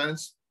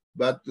repentance,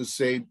 but to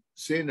save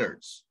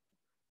sinners.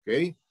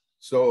 Okay?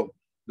 So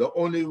the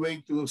only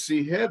way to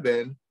see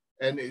heaven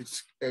and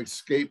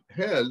escape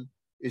hell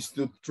is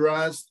to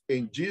trust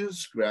in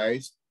Jesus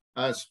Christ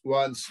as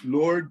one's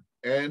Lord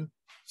and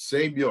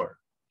Savior.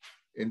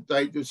 In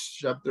Titus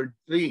chapter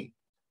 3,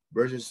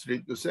 verses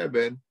 3 to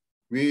 7,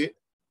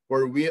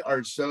 for we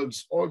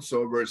ourselves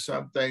also were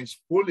sometimes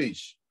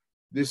foolish,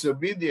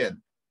 disobedient,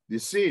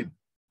 deceived,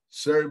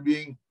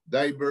 serving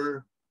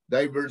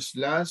diverse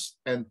lusts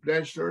and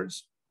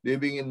pleasures,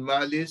 living in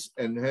malice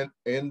and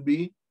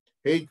envy,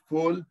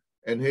 hateful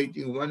and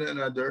hating one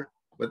another.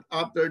 But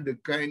after the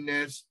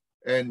kindness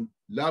and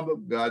love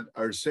of God,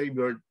 our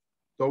Savior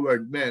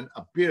toward men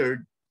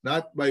appeared,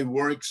 not by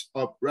works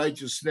of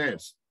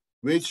righteousness,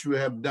 which we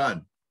have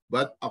done,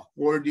 but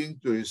according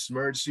to his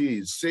mercy,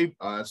 he saved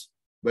us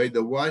by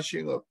the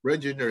washing of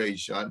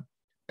regeneration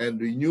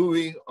and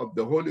renewing of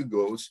the Holy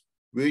Ghost,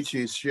 which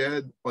is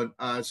shed on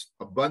us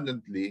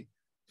abundantly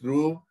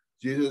through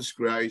Jesus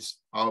Christ,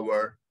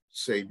 our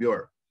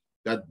Savior,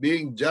 that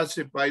being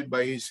justified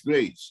by his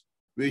grace,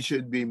 we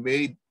should be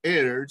made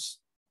heirs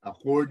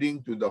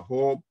according to the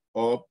hope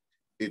of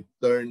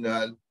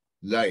eternal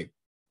life.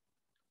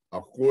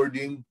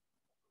 According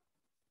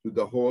to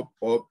the hope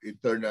of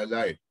eternal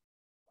life.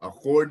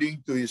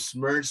 According to his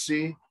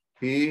mercy,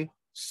 he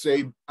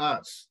saved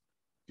us.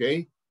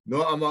 Okay?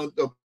 No amount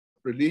of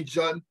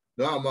religion,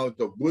 no amount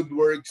of good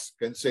works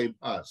can save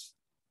us.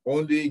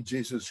 Only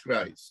Jesus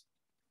Christ.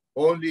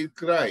 Only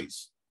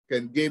Christ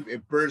can give a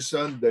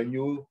person the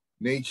new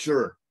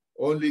nature.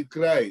 Only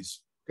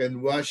Christ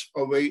can wash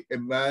away a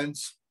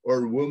man's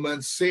or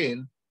woman's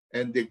sin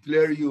and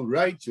declare you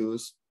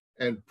righteous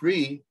and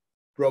free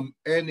from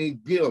any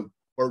guilt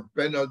or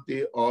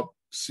penalty of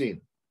sin.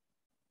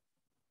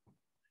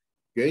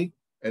 Okay?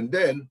 And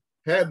then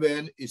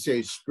heaven is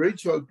a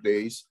spiritual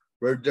place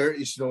where there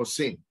is no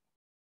sin.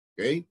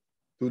 Okay?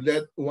 To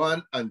let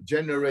one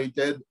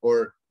ungenerated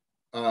or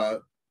a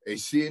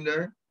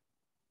sinner,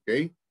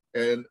 okay,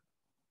 and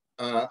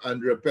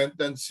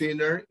unrepentant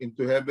sinner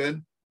into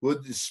heaven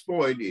would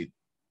spoil it.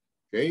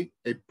 Okay?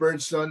 A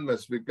person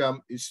must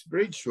become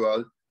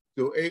spiritual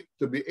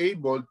to be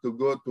able to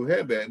go to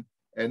heaven,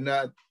 and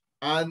not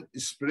an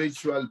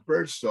spiritual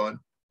person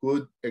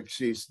could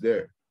exist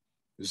there.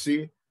 You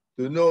see,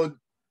 to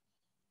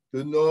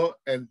know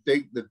and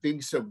take the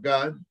things of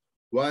God,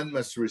 one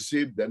must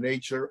receive the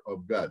nature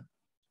of God.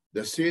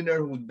 The sinner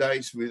who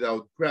dies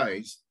without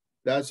Christ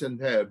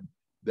doesn't have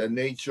the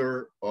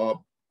nature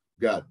of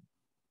God.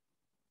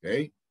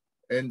 Okay?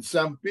 And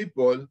some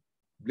people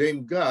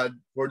blame God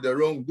for the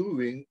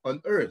wrongdoing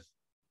on earth.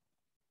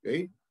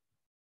 Okay?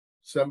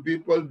 Some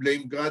people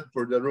blame God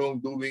for the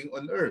wrongdoing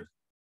on earth.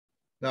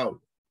 Now,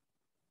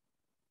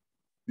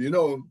 you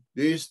know,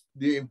 this is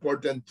the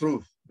important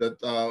truth that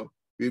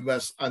we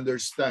must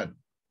understand.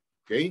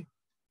 Okay?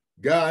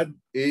 God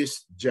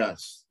is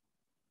just.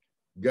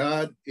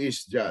 God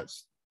is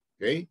just.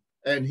 Okay?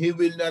 And he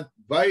will not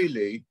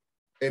violate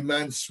a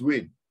man's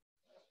will.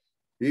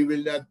 He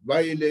will not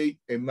violate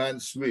a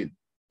man's will.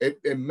 If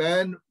a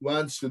man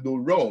wants to do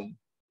wrong,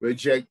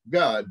 reject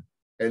God,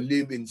 and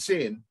live in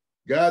sin,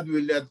 God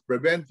will not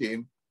prevent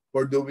him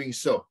for doing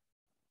so.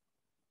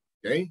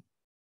 Okay?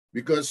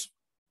 Because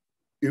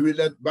he will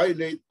not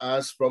violate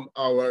us from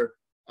our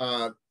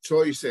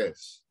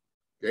choices.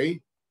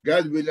 Okay?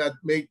 God will not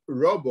make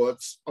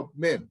robots of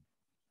men.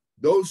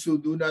 Those who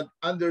do not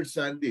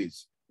understand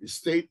this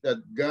state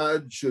that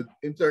God should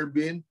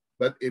intervene,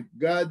 but if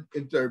God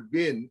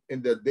intervened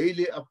in the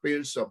daily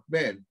affairs of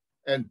men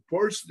and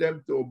forced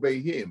them to obey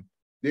him,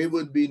 they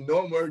would be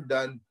no more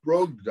than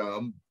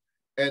programmed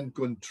and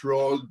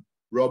controlled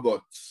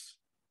robots.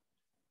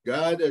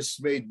 God has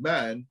made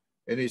man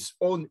in his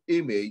own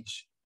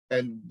image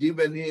and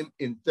given him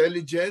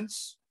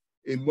intelligence,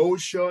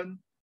 emotion,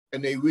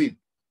 and a will.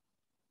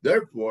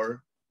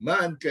 Therefore,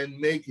 man can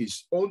make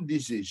his own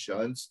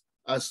decisions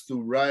as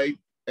to right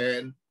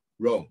and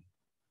wrong.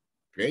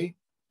 Okay?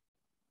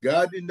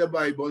 God in the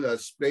Bible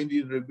has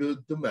plainly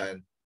revealed to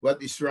man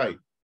what is right.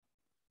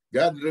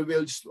 God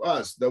reveals to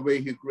us the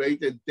way he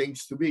created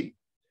things to be.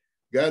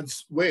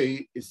 God's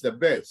way is the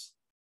best,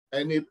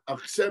 and if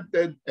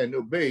accepted and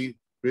obeyed,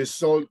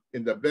 result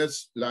in the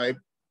best life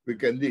we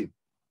can live.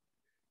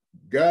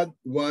 God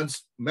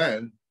wants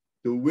man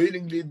to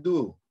willingly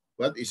do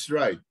what is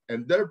right,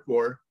 and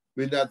therefore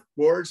will not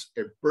force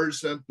a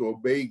person to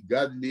obey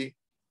godly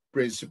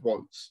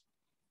principles.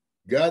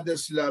 God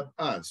has loved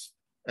us,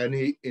 and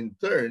he in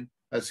turn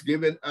has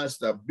given us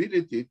the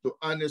ability to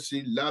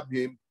honestly love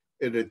him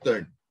in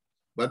return,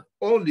 but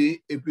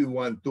only if we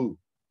want to.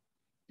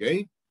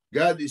 Okay?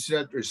 God is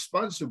not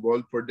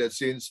responsible for the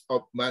sins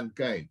of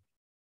mankind.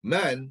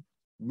 Man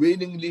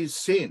willingly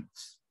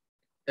sins,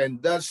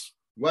 and does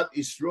what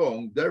is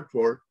wrong.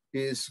 Therefore, he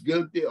is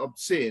guilty of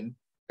sin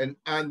and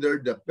under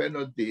the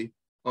penalty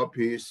of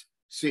his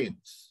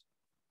sins.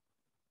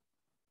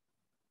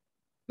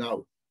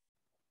 Now,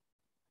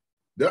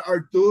 there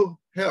are two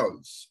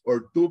hells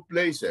or two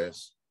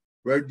places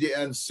where the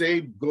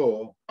unsaved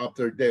go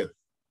after death.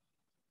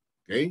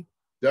 Okay?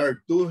 There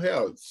are two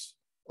hells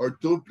or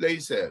two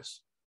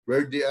places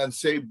where the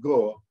unsaved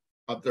go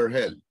after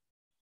hell.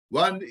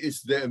 One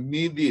is the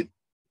immediate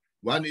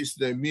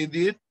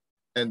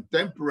and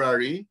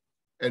temporary,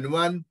 and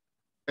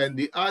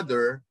the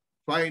other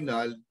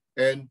final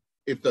and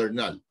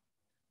eternal.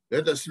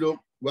 Let us look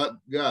what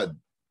God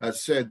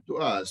has said to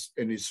us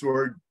in His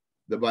Word,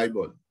 the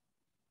Bible.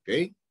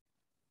 Okay?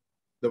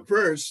 The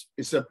first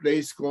is a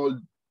place called,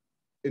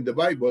 in the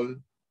Bible,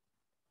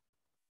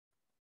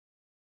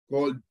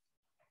 called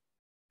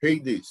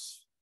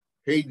Hades.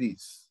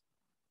 Hades.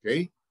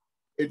 Okay?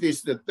 It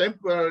is the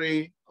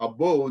temporary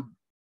abode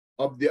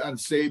of the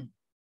unsaved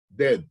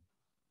dead.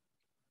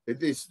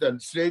 It is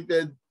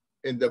translated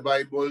in the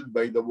Bible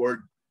by the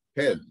word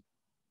hell.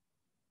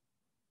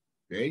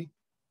 Okay?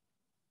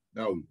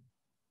 Now,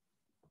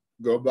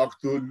 go back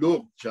to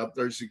Luke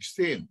chapter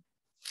 16.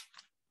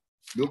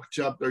 Luke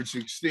chapter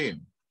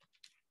 16,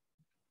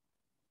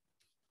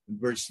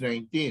 verse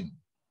 19.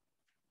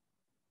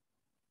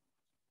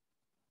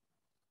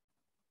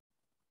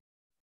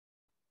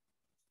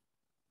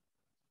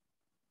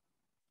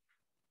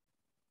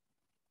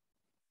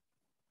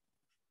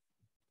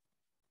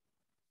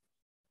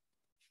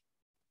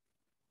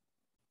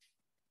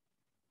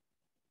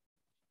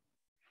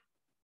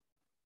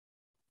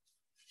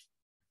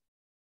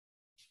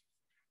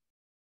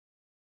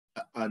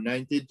 Uh,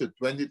 19 to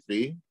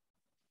 23,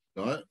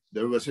 no?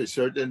 There was a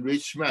certain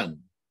rich man.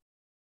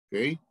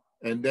 Okay?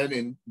 And then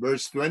in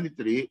verse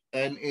 23,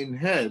 and in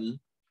hell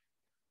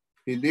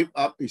he lift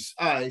up his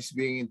eyes,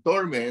 being in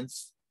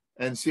torments,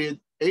 and seeth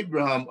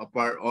Abraham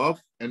afar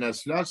off, and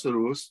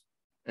Lazarus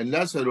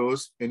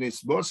in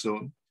his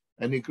bosom.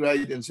 And he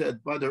cried and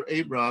said, Father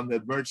Abraham,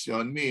 have mercy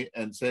on me,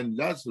 and send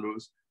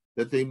Lazarus,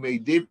 that he may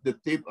dip the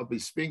tip of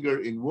his finger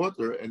in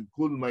water and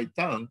cool my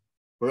tongue,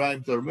 for I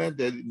am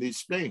tormented in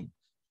this flame.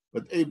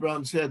 But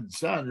Abraham said,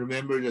 Son,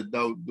 remember that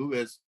thou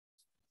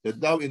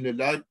in the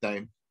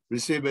lifetime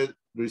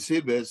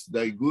receivest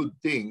thy good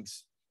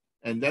things,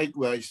 and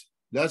likewise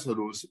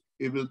Lazarus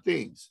evil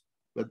things.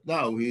 But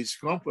now he is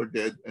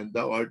comforted, and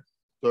thou art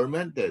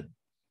tormented.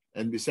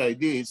 And beside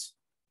this,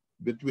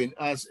 between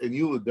us and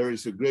you there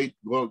is a great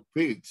gulf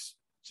fixed,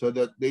 so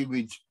that they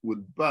which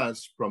would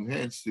pass from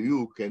hence to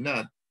you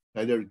cannot,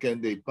 neither can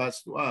they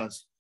pass to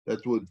us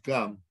that would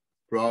come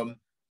from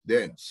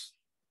thence.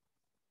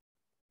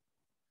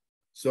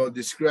 So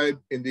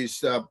described in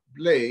this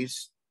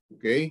place,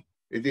 okay,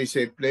 it is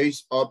a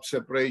place of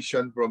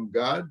separation from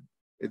God.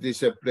 It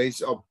is a place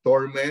of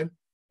torment,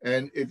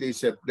 and it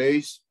is a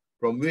place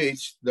from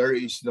which there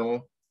is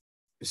no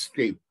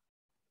escape.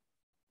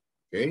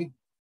 Okay?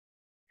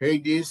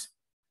 Hades.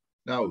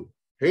 Now,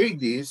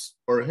 Hades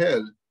or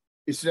hell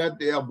is not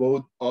the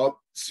abode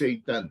of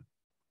Satan.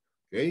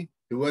 Okay?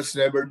 He was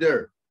never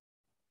there.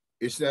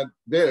 It's not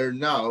there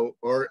now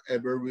or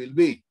ever will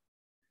be.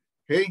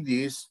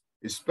 Hades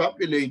is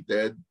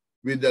populated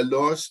with the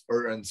lost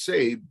or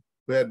unsaved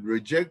who have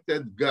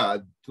rejected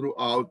God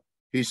throughout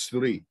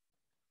history.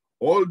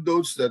 All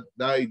those that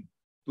died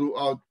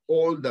throughout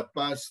all the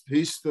past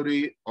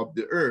history of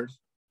the earth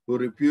who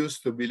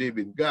refused to believe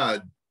in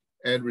God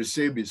and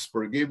receive His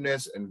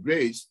forgiveness and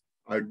grace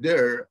are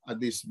there at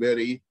this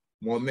very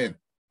moment.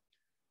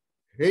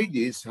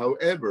 Hades,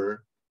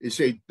 however, is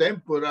a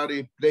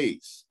temporary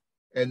place,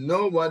 and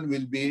one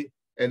day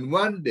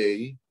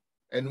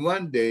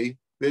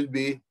will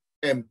be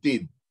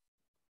emptied.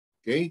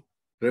 Okay?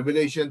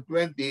 Revelation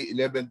 20,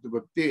 11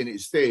 to 15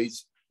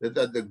 states that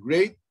at the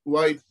great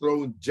white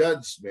throne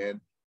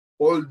judgment,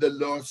 all the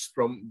lost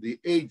from the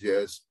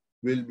ages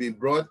will be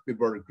brought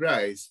before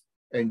Christ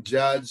and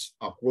judged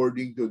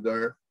according to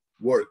their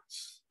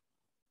works.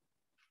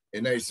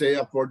 In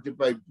Isaiah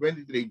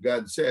 45:23,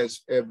 God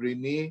says, every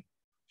knee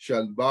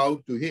shall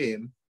bow to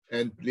Him,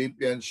 and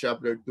Philippians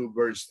chapter 2,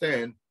 verse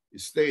 10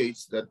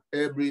 states that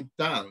every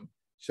tongue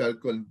shall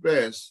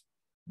confess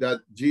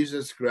that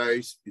Jesus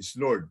Christ is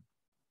Lord.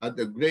 At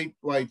the great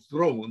white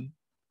throne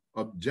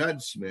of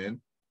judgment,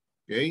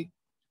 okay,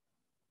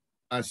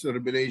 as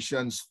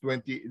Revelations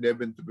 20,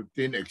 11 to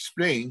 15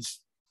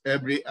 explains,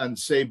 every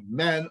unsaved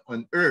man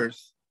on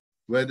earth,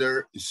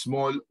 whether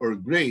small or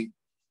great,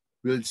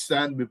 will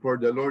stand before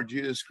the Lord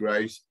Jesus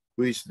Christ,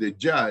 who is the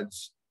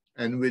judge,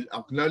 and will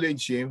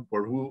acknowledge Him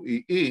for who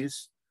He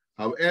is.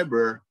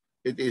 However,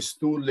 it is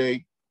too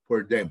late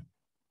for them.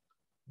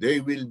 They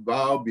will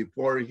bow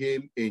before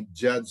Him in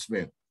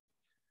judgment.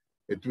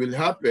 It will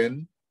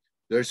happen.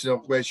 There's no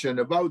question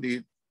about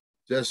it.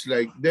 Just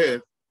like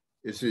death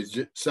is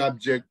a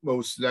subject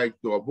most like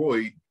to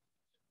avoid,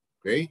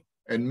 okay?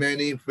 And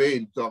many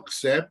fail to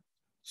accept.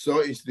 So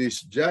is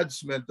this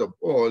judgment of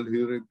all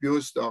who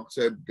refuse to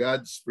accept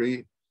God's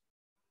free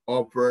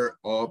offer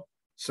of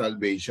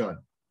salvation.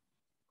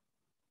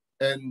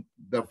 And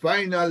the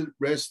final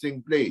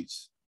resting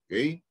place,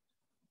 okay?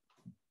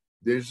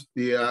 There's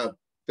the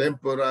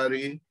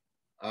temporary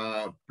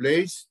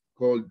place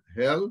called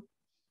hell,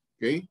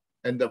 okay?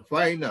 And the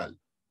final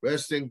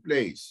resting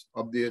place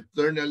of the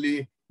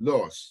eternally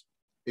lost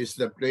is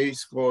the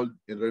place called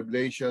in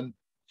Revelation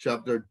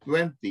chapter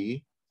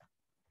 20,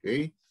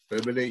 okay?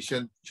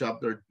 Revelation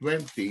chapter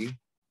 20,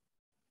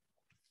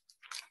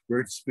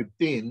 verse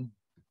 15.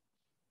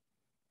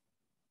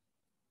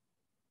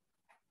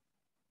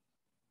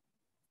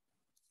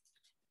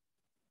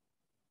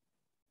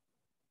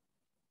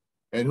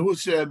 And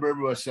whosoever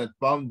was not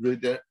found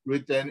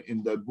written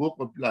in the book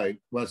of life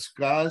was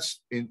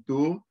cast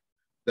into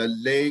the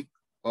lake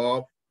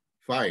of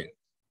fire.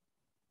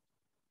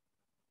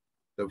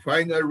 The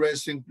final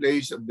resting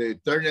place of the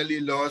eternally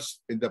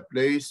lost in the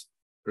place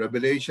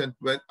Revelations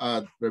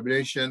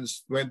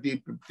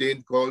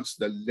 20:15 calls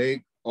the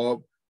lake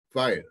of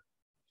fire.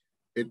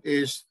 It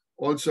is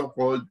also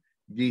called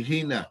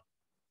Gehenna,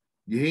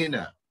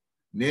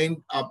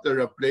 named after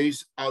a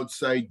place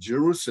outside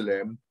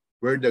Jerusalem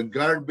where the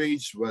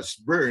garbage was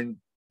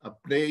burned, a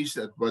place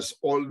that was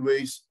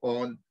always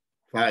on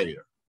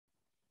fire.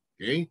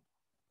 Okay?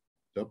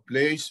 The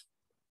place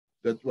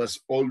that was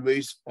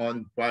always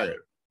on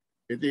fire.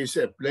 It is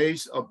a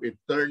place of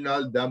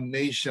eternal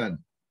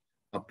damnation,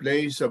 a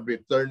place of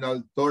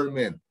eternal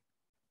torment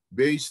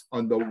based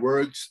on the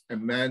works a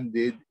man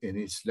did in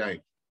his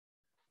life.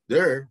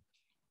 There,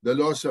 the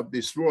laws of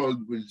this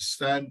world will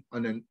stand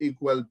on an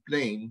equal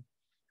plane,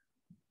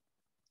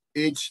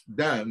 each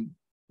damned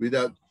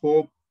without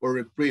hope or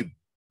reprieve.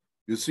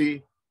 You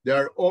see, they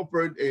are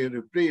offered a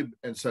reprieve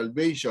and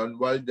salvation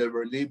while they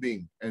were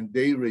living, and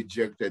they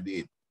rejected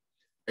it.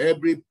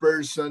 Every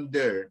person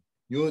there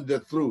knew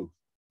the truth,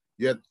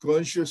 yet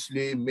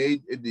consciously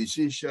made a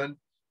decision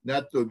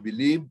not to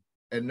believe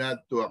and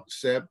not to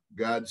accept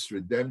God's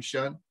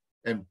redemption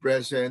and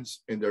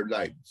presence in their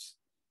lives.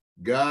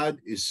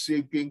 God is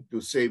seeking to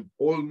save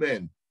all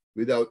men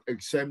without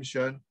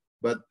exemption,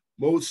 but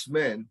most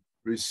men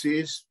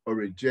resist or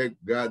reject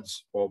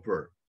God's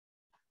offer.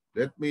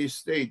 Let me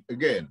state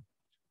again,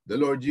 the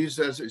Lord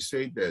Jesus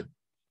stated,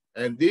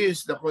 and this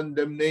is the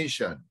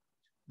condemnation,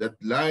 that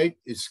light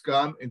is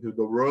come into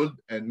the world,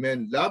 and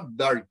men love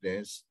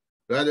darkness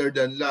rather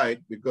than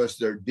light, because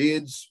their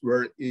deeds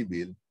were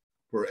evil.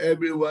 For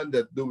everyone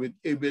that doeth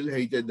evil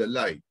hated the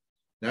light,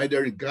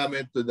 neither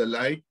cometh to the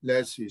light,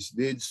 lest his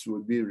deeds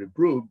would be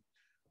reproved.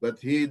 But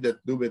he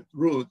that doeth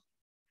truth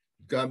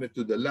cometh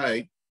to the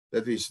light,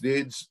 that his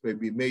deeds may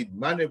be made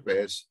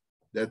manifest,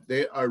 that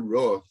they are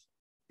wrought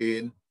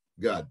in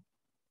God.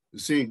 You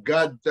see,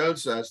 God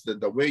tells us that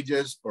the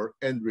wages or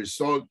end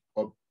result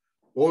of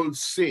all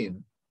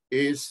sin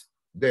is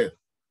death.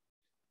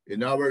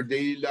 In our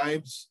daily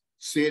lives,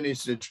 sin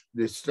is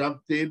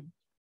destructive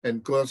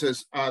and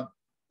causes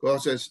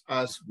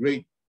us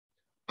great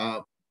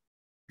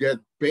get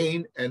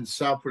pain and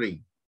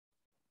suffering.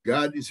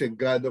 God is a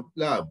God of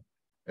love,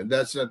 and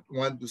does not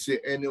want to see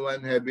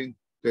anyone having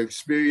to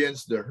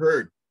experience the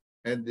hurt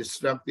and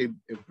destructive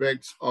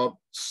effects of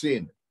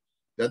sin.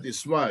 That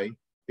is why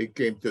he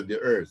came to the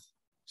earth,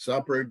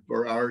 suffered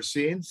for our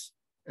sins,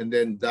 and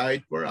then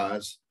died for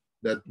us,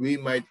 that we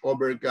might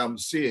overcome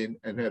sin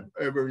and have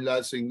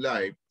everlasting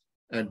life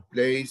and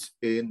place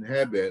in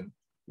heaven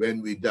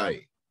when we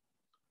die.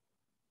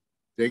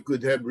 They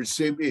could have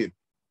received it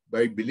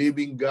by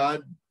believing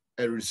God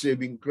and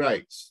receiving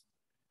Christ.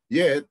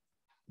 Yet,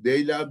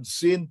 they loved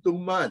sin too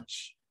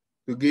much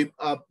to give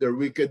up their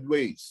wicked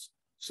ways.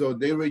 So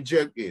they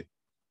reject it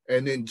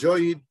and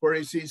enjoy it for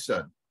a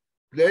season,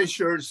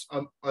 pleasures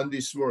on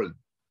this world.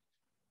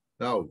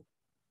 Now,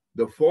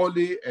 the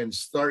folly and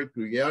stark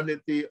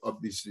reality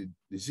of this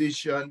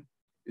decision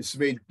is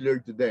made clear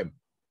to them.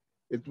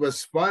 It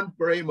was fun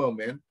for a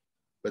moment,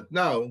 but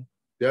now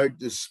they are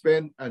to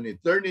spend an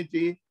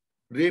eternity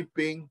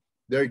reaping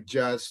their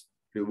just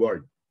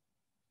reward.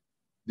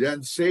 The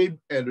unsaved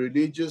and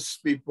religious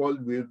people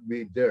will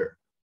be there,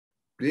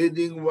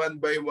 pleading one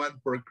by one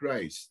for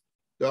Christ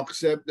to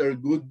accept their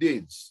good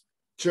deeds,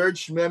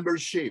 church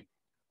membership,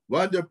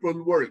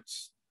 wonderful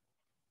works.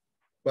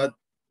 But,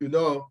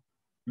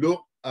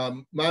 look,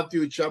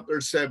 Matthew chapter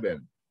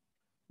 7.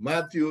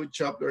 Matthew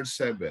chapter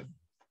 7.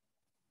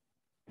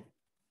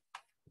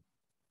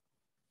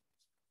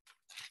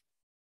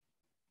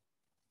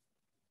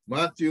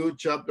 Matthew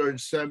chapter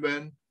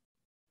 7,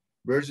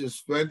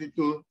 verses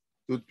 22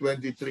 to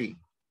 23.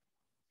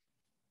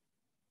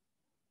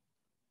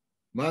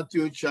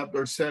 Matthew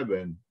chapter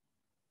 7,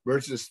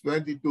 verses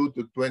 22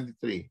 to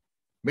 23.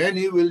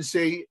 Many will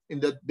say in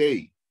that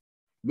day,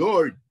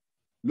 Lord,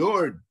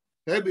 Lord,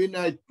 have we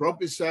not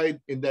prophesied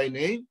in thy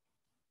name?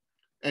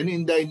 And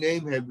in thy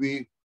name have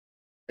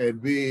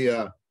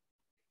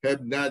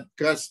not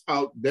cast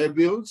out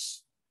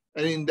devils,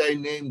 and in thy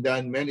name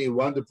done many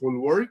wonderful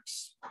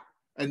works?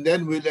 And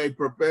then will I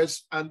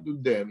profess unto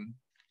them,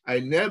 I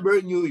never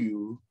knew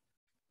you.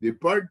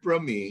 Depart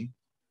from me,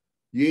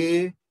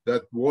 ye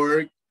that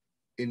work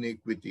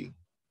iniquity.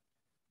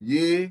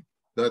 Ye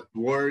that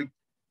work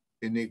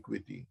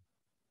iniquity.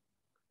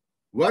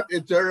 What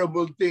a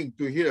terrible thing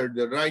to hear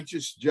the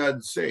righteous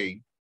judge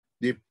say,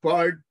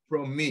 depart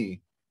from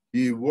me,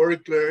 ye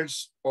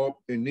workers of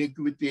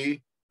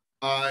iniquity,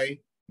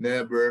 I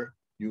never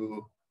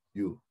knew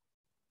you.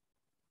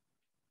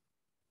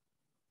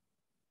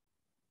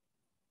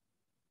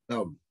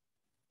 Now,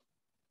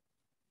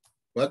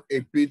 what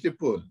a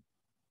pitiful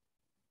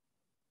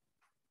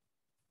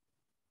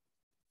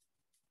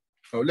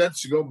Now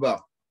let's go back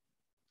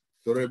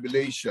to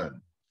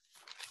Revelation.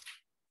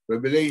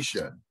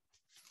 Revelation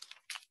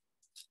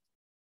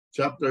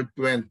chapter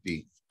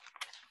 20.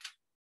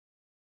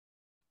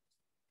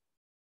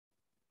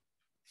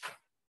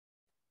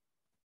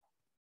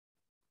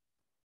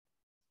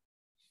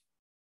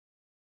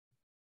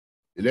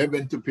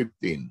 (11 to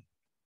 15).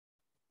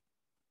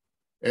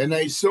 And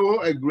I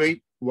saw a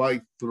great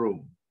white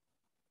throne,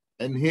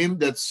 and him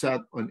that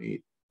sat on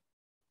it,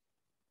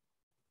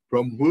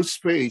 from whose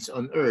face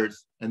on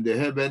earth and the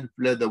heaven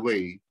fled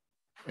away,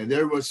 and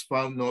there was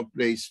found no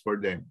place for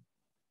them.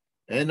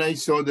 And I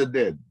saw the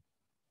dead,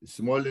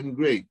 small and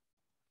great,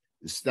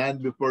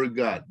 stand before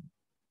God,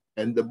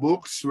 and the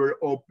books were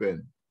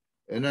opened,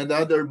 and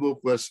another book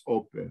was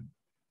opened,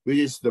 which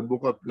is the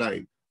book of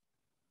life.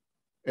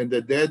 And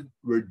the dead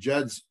were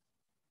judged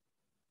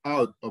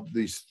out of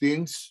these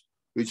things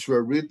which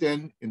were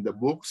written in the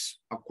books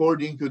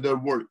according to their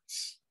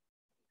works.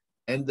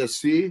 And the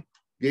sea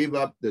gave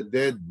up the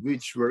dead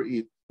which were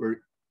in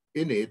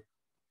it,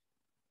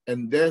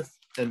 and death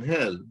and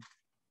hell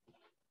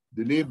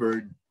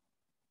delivered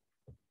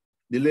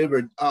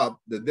up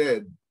the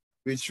dead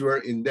which were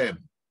in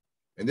them.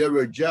 And they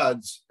were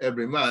judged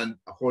every man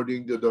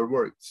according to their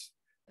works.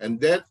 And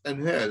death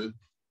and hell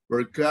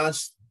were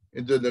cast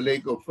into the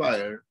lake of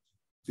fire.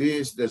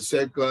 This is the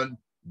second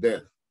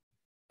death.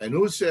 And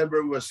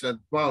whosoever was not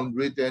found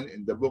written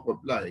in the book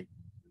of life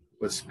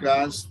was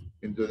cast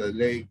into the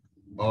lake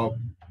of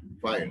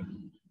fire.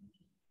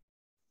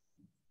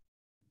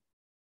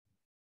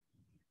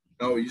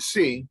 Now you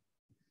see,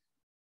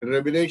 in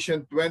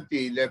Revelation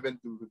 20, 11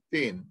 to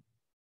 15,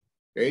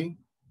 okay,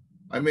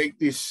 I make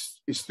this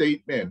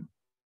statement,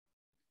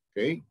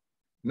 okay?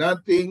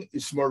 Nothing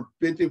is more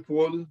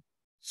pitiful,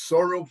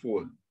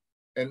 sorrowful,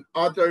 and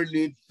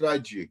utterly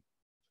tragic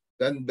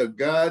than the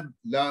God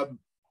loved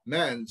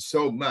man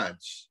so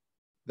much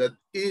that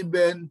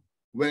even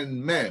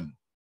when man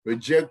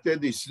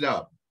rejected his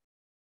love,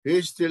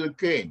 he still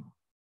came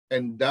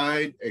and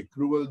died a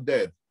cruel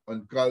death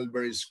on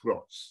Calvary's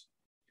cross.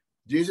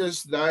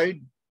 Jesus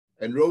died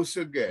and rose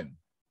again,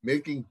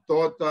 making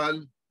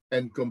total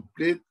and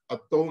complete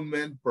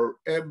atonement for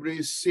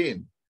every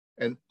sin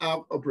and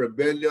act of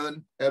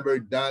rebellion ever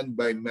done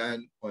by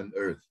man on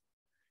earth.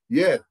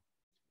 Yet,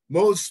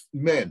 most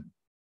men,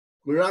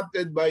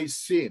 corrupted by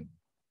sin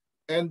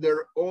and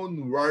their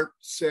own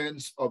warped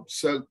sense of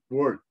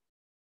self-worth,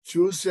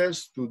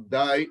 chooses to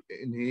die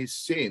in his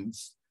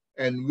sins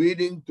and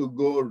willing to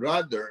go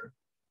rather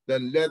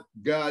than let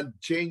God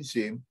change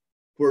him,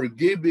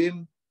 forgive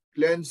him,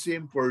 cleanse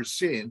him for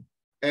sin,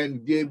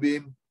 and give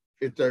him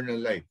eternal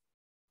life.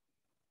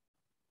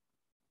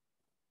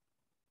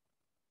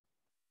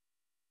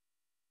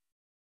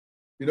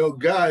 You know,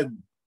 God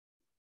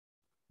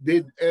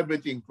did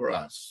everything for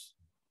us.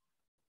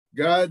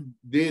 God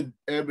did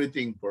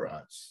everything for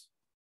us.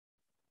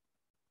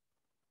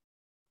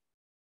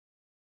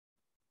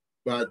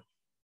 But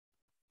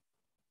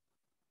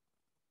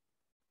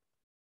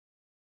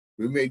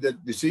we made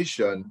that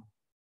decision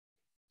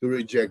to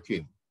reject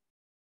him.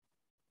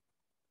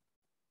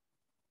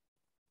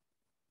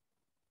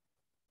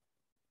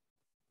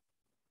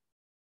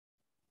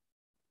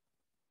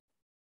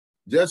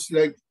 Just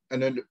like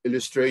an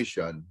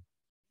illustration,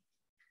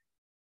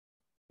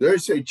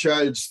 there's a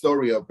child's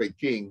story of a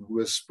king who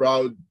was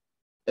proud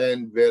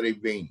and very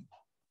vain.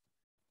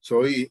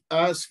 So he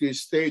asked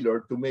his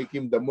tailor to make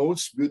him the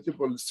most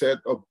beautiful set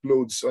of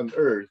clothes on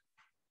earth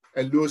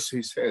and lose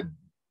his head.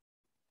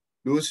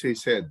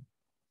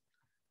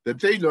 The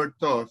tailor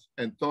thought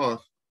and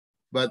thought,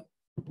 but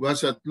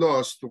was at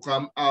loss to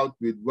come out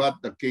with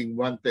what the king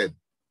wanted.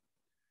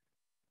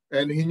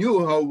 And he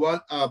knew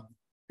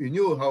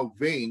how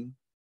vain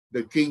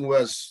the king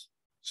was,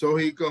 so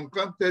he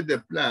concocted a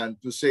plan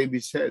to save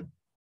his head.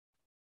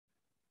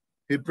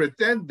 He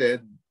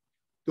pretended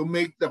to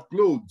make the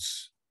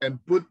clothes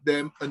and put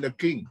them on the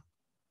king.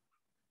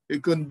 He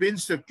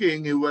convinced the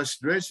king he was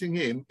dressing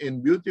him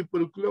in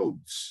beautiful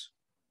clothes.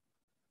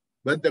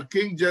 But the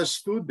king just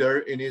stood there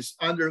in his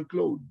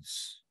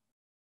underclothes.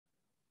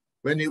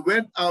 When he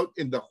went out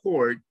in the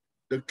court,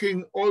 the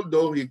king,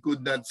 although he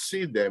could not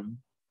see them,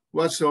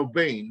 was so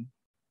vain,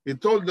 he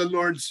told the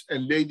lords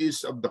and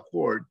ladies of the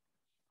court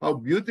how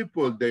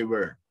beautiful they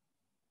were.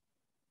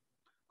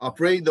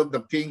 Afraid of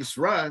the king's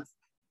wrath,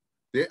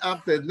 they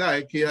acted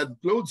like he had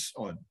clothes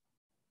on.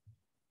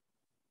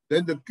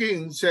 Then the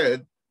king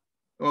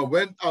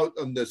went out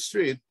on the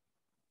street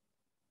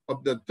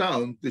of the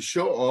town to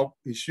show off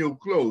his new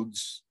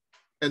clothes,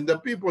 and the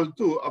people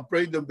too,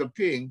 afraid of the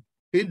king,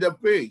 hid the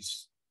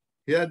face.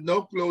 He had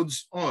no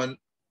clothes on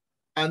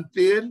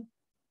until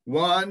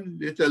one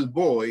little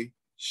boy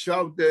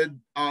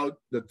shouted out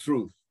the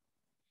truth.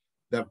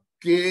 The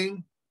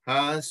king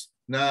has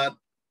not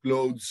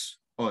clothes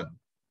on.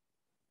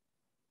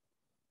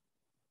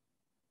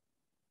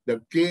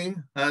 The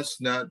king has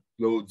not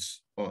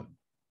clothes on.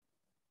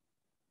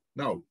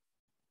 Now,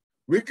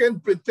 we can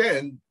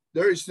pretend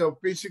there is no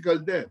physical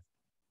death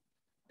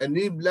and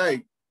live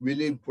like we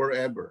live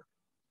forever.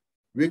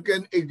 We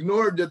can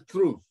ignore the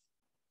truth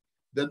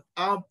that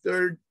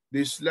after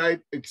this life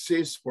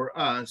exists for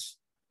us,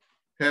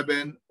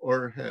 heaven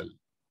or hell.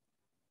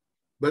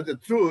 But the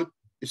truth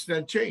is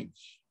not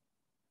changed.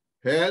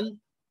 Hell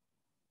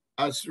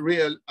as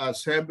real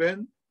as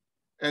heaven,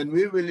 and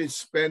we will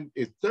spend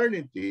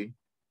eternity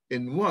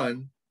in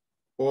one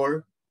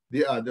or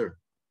the other.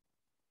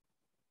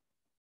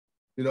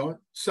 You know,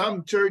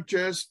 some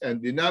churches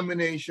and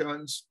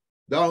denominations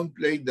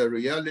downplay the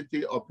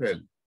reality of hell.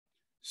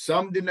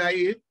 Some deny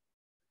it,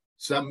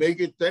 some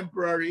make it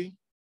temporary,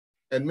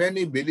 and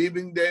many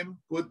believing them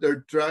put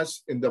their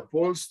trust in the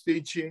false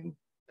teaching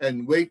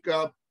and wake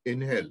up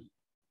in hell.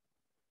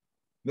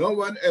 No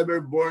one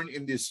ever born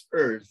in this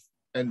earth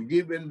and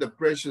given the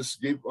precious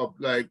gift of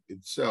life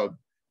itself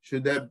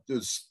should have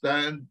to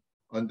stand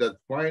on that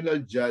final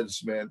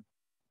judgment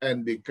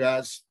and be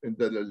cast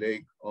into the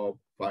lake of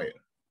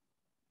fire.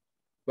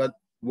 But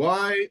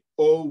why,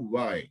 oh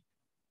why,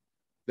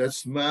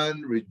 does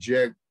man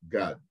reject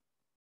God?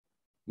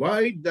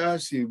 Why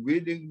does he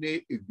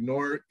willingly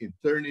ignore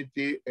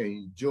eternity and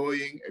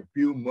enjoying a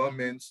few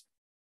moments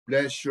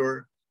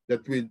pleasure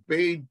that will be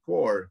paid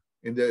for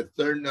in the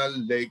eternal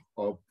lake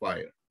of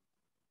fire?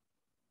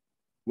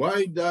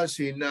 Why does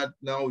he not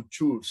now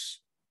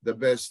choose the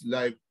best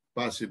life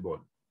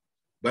possible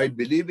by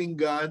believing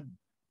God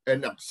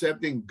and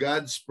accepting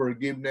God's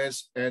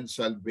forgiveness and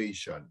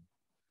salvation?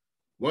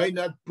 Why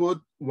not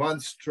put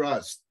one's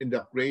trust in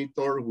the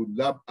Creator who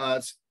loved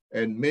us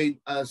and made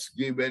us,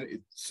 given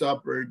it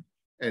suffered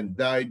and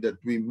died that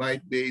we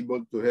might be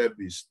able to have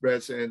his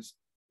presence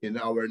in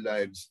our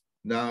lives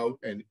now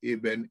and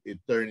even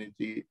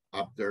eternity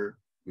after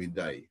we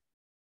die?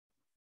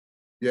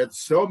 Yet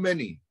so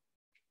many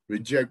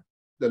reject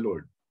the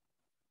Lord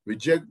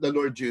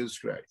Jesus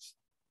Christ.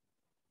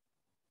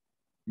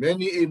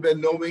 Many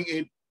even knowing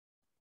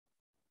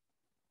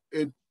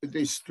it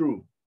is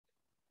true,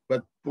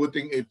 but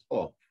putting it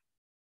off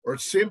or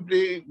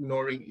simply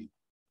ignoring it.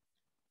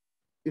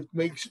 It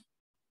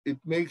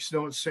makes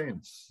no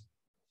sense.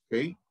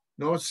 Okay?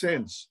 No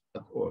sense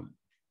at all.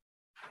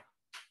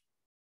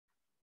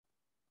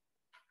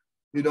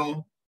 You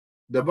know,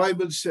 the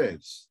Bible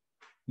says,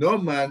 no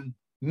man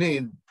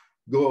need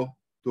go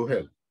to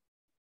hell.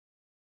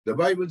 The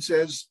Bible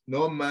says,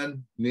 no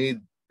man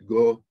need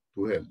go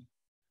to hell.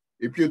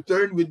 If you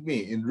turn with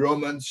me in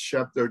Romans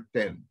chapter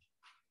 10.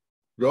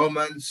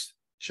 Romans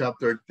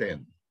chapter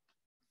 10.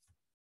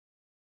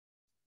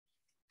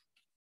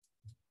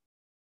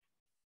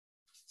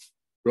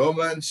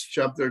 Romans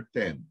chapter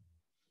 10,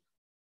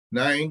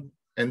 9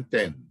 and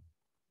 10.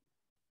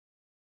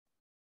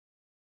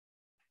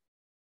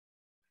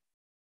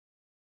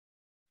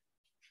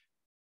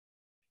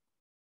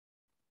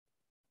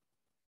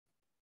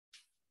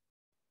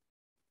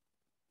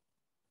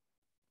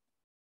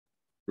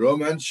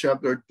 Romans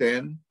chapter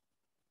 10,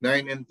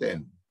 9 and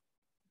 10.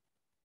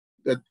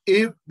 That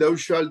if thou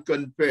shalt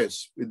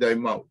confess with thy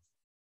mouth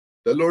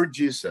the Lord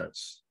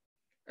Jesus,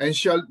 and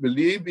shalt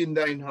believe in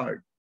thine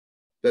heart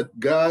that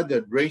God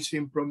had raised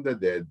him from the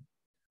dead,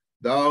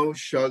 thou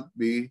shalt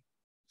be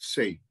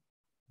saved.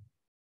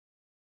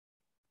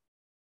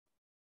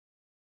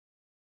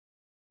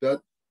 That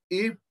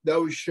if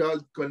thou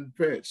shalt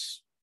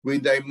confess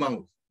with thy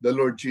mouth the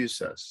Lord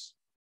Jesus,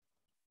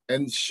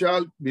 and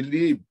shalt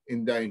believe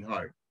in thine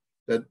heart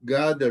that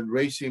God had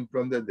raised him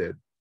from the dead,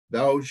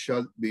 thou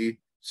shalt be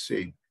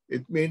saved.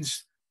 It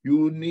means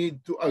you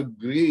need to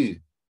agree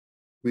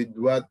with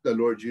what the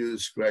Lord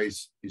Jesus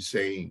Christ is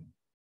saying.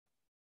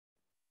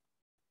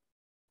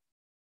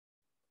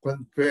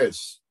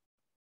 Confess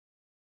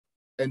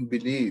and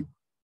believe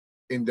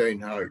in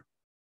thine heart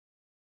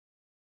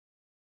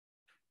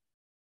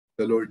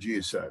the Lord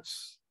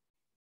Jesus.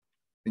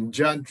 In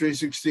John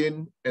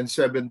 3:16 and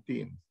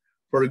 17,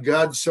 for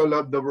God so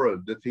loved the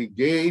world that he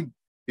gave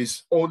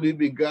his only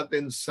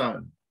begotten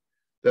Son,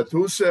 that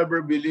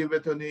whosoever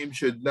believeth on him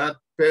should not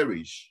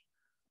perish,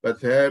 but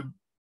have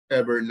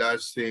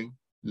everlasting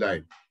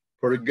life.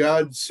 For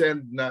God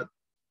sent not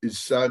his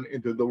Son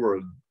into the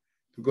world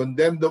to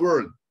condemn the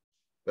world,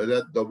 but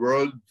that the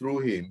world through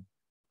him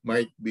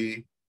might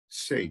be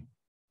saved.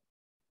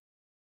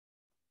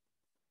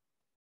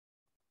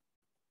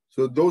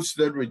 So those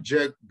that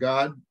reject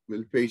God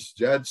will face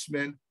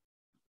judgment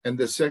and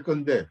the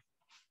second death,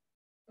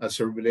 as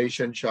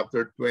Revelation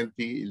chapter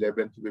 20,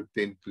 11 to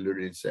 15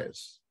 clearly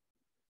says.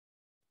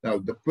 Now,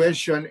 the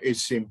question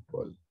is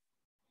simple.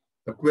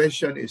 The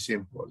question is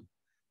simple.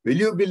 Will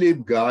you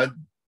believe God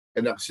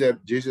and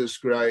accept Jesus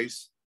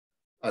Christ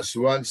as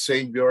one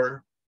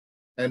Savior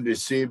and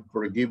receive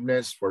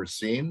forgiveness for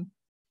sin?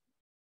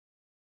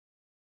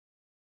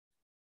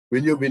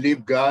 Will you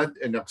believe God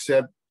and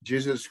accept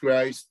Jesus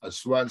Christ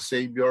as one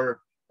Savior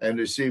and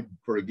receive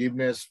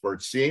forgiveness for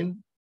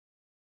sin?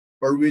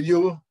 Or will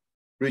you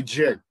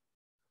reject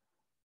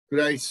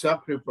Christ's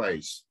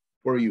sacrifice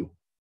for you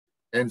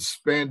and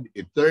spend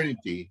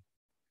eternity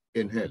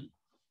in hell?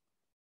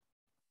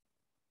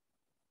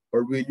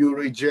 Or will you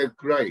reject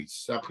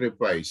Christ's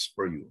sacrifice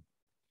for you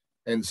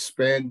and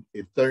spend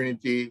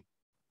eternity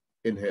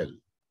in hell?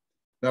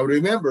 Now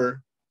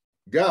remember,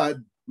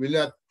 God will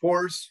not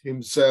force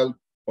himself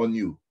on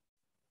you.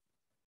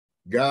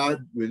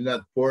 God will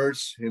not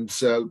force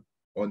himself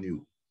on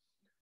you.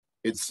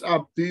 It's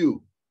up to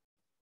you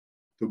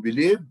to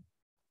believe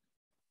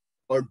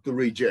or to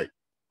reject.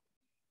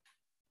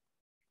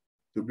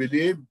 To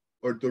believe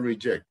or to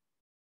reject.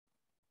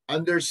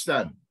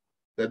 Understand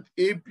that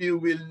if you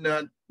will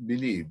not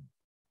believe,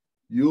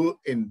 you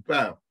in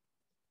fact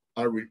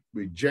are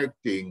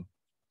rejecting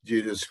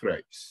Jesus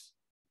Christ.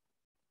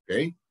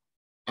 Okay?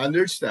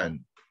 Understand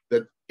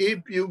that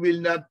if you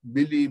will not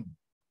believe,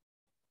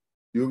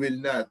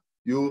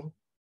 you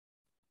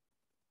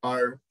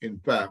are in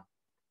fact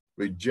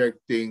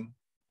rejecting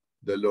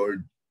the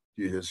Lord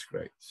Jesus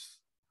Christ.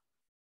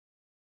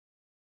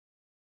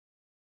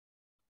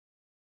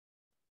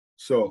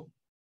 So,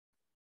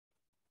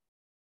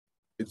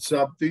 it's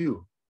up to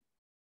you.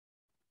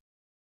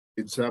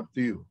 It's up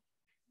to you.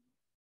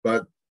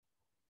 But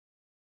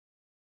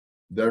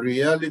the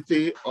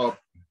reality of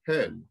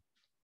hell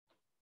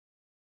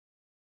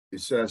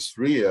is as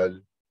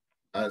real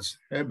as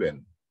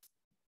heaven.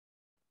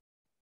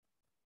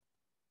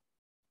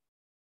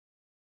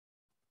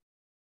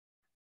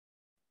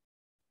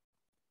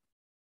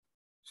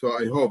 So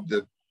I hope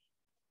that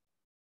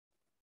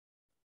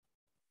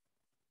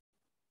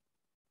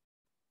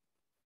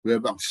we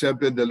have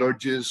accepted the Lord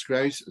Jesus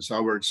Christ as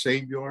our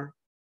Savior.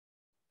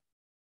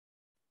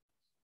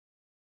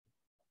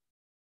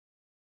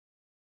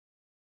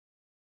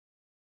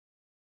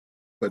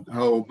 But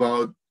how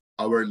about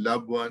our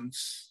loved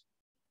ones,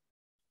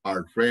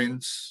 our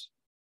friends,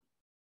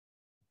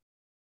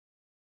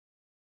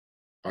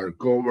 our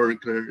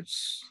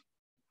co-workers?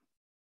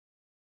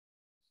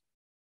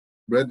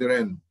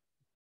 Brethren,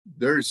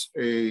 there's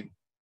a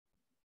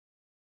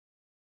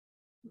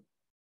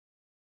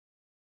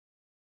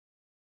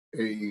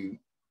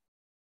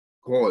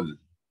call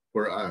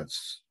for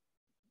us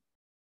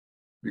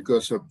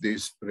because of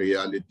this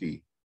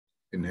reality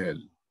in hell.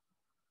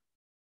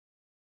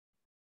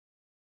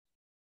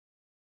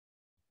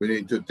 We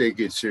need to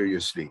take it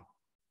seriously.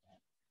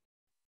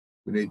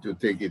 We need to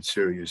take it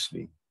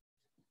seriously.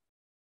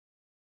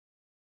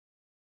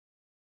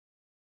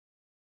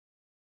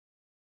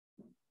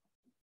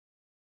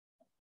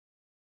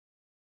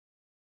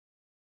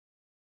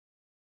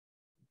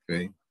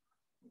 Okay,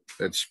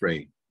 let's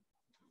pray.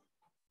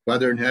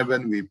 Father in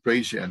heaven, we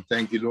praise you and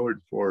thank you,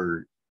 Lord,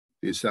 for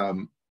this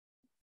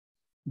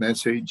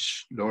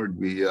message. Lord,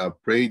 we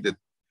pray that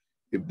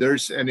if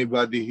there's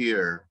anybody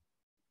here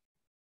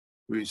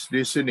who is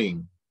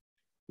listening,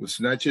 who's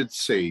not yet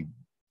saved,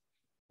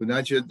 who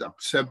not yet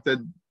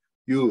accepted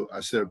you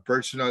as their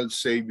personal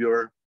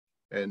Savior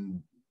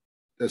and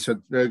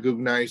doesn't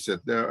recognize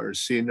that they are a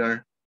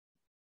sinner,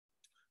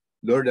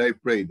 Lord, I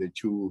pray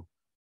that you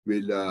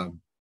will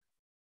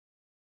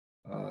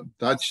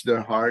touch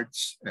their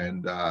hearts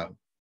and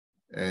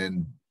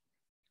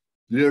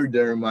clear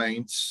their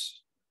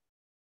minds,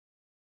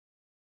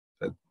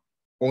 that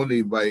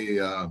only by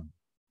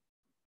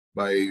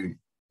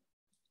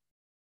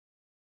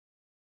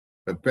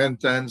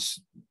repentance,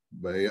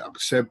 by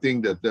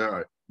accepting that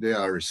they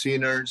are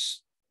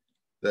sinners,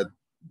 that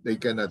they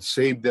cannot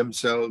save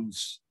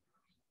themselves,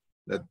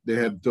 that they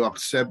have to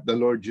accept the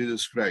Lord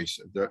Jesus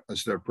Christ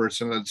as their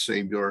personal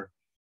Savior.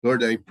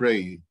 Lord, I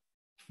pray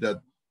that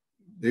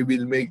they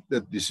will make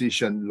that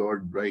decision,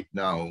 Lord, right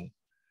now,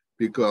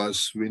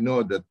 because we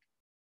know that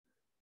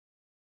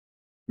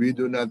we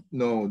do not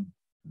know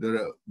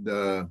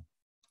the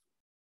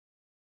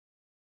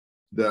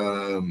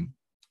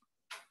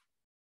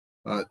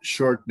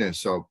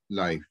shortness of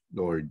life,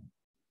 Lord.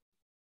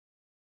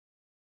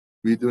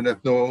 We do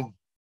not know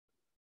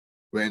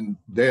when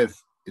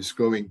death is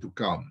going to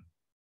come,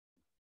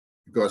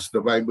 because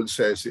the Bible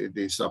says it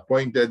is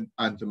appointed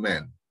unto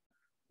men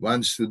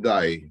once to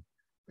die,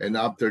 and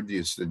after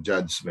this, the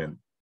judgment.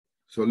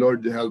 So,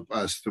 Lord, help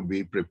us to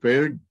be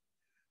prepared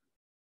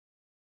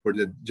for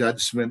the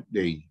judgment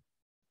day,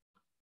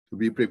 to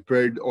be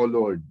prepared, O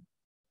Lord,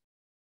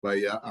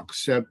 by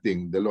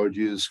accepting the Lord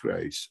Jesus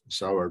Christ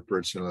as our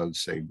personal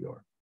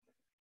Savior.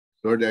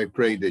 Lord, I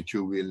pray that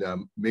you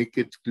will make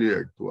it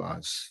clear to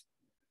us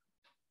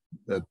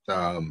that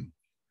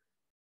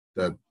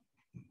that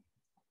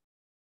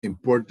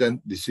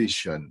important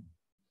decision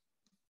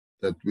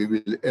that we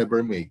will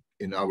ever make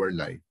in our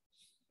life.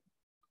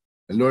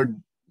 And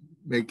Lord,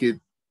 make it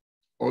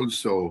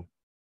also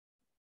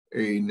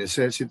a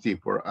necessity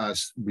for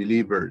us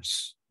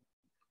believers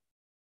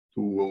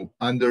to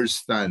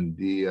understand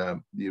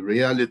the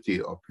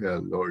reality of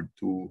hell, Lord,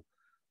 to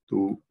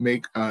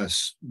make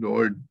us,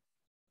 Lord,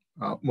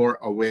 more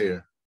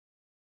aware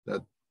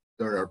that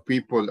there are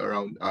people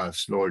around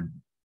us, Lord,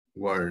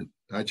 who are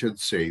not yet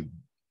saved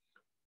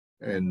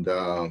and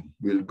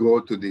will go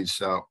to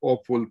this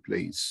awful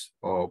place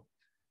of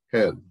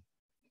hell,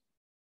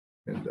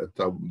 and that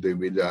they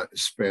will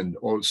spend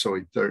also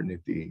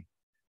eternity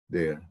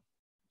there.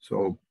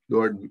 So,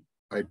 Lord,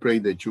 I pray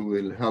that you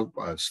will help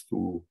us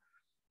to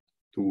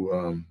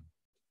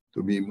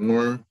be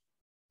more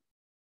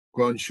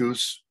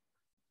conscious,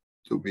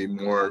 to be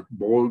more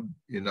bold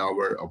in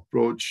our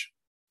approach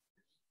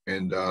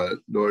And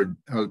Lord,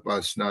 help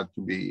us not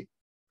to be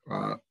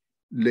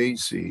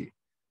lazy,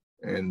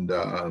 and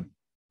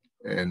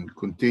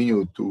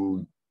continue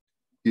to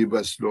give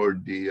us,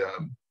 Lord,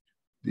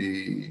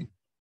 the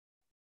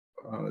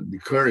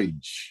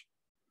courage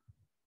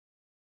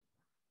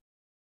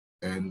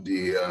and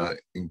the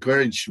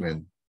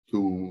encouragement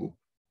to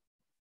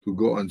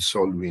go on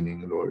soul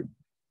winning, Lord.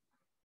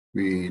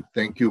 We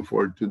thank you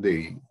for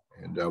today,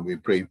 and we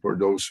pray for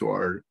those who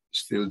are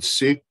still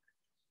sick.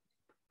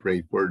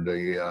 Pray for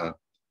the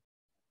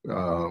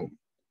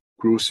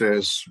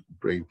Cruces.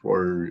 Pray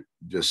for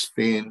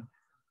Justine.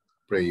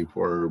 Pray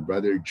for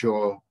Brother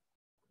Joe,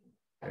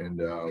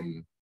 and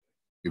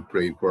we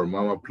pray for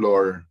Mama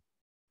Flor.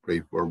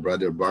 Pray for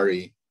Brother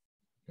Barry,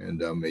 and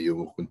may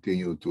you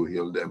continue to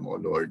heal them, O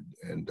Lord,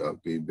 and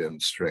give them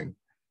strength.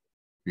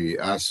 We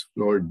ask,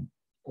 Lord,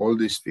 all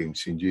these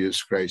things in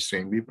Jesus Christ's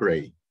name we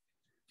pray.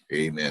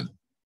 Amen.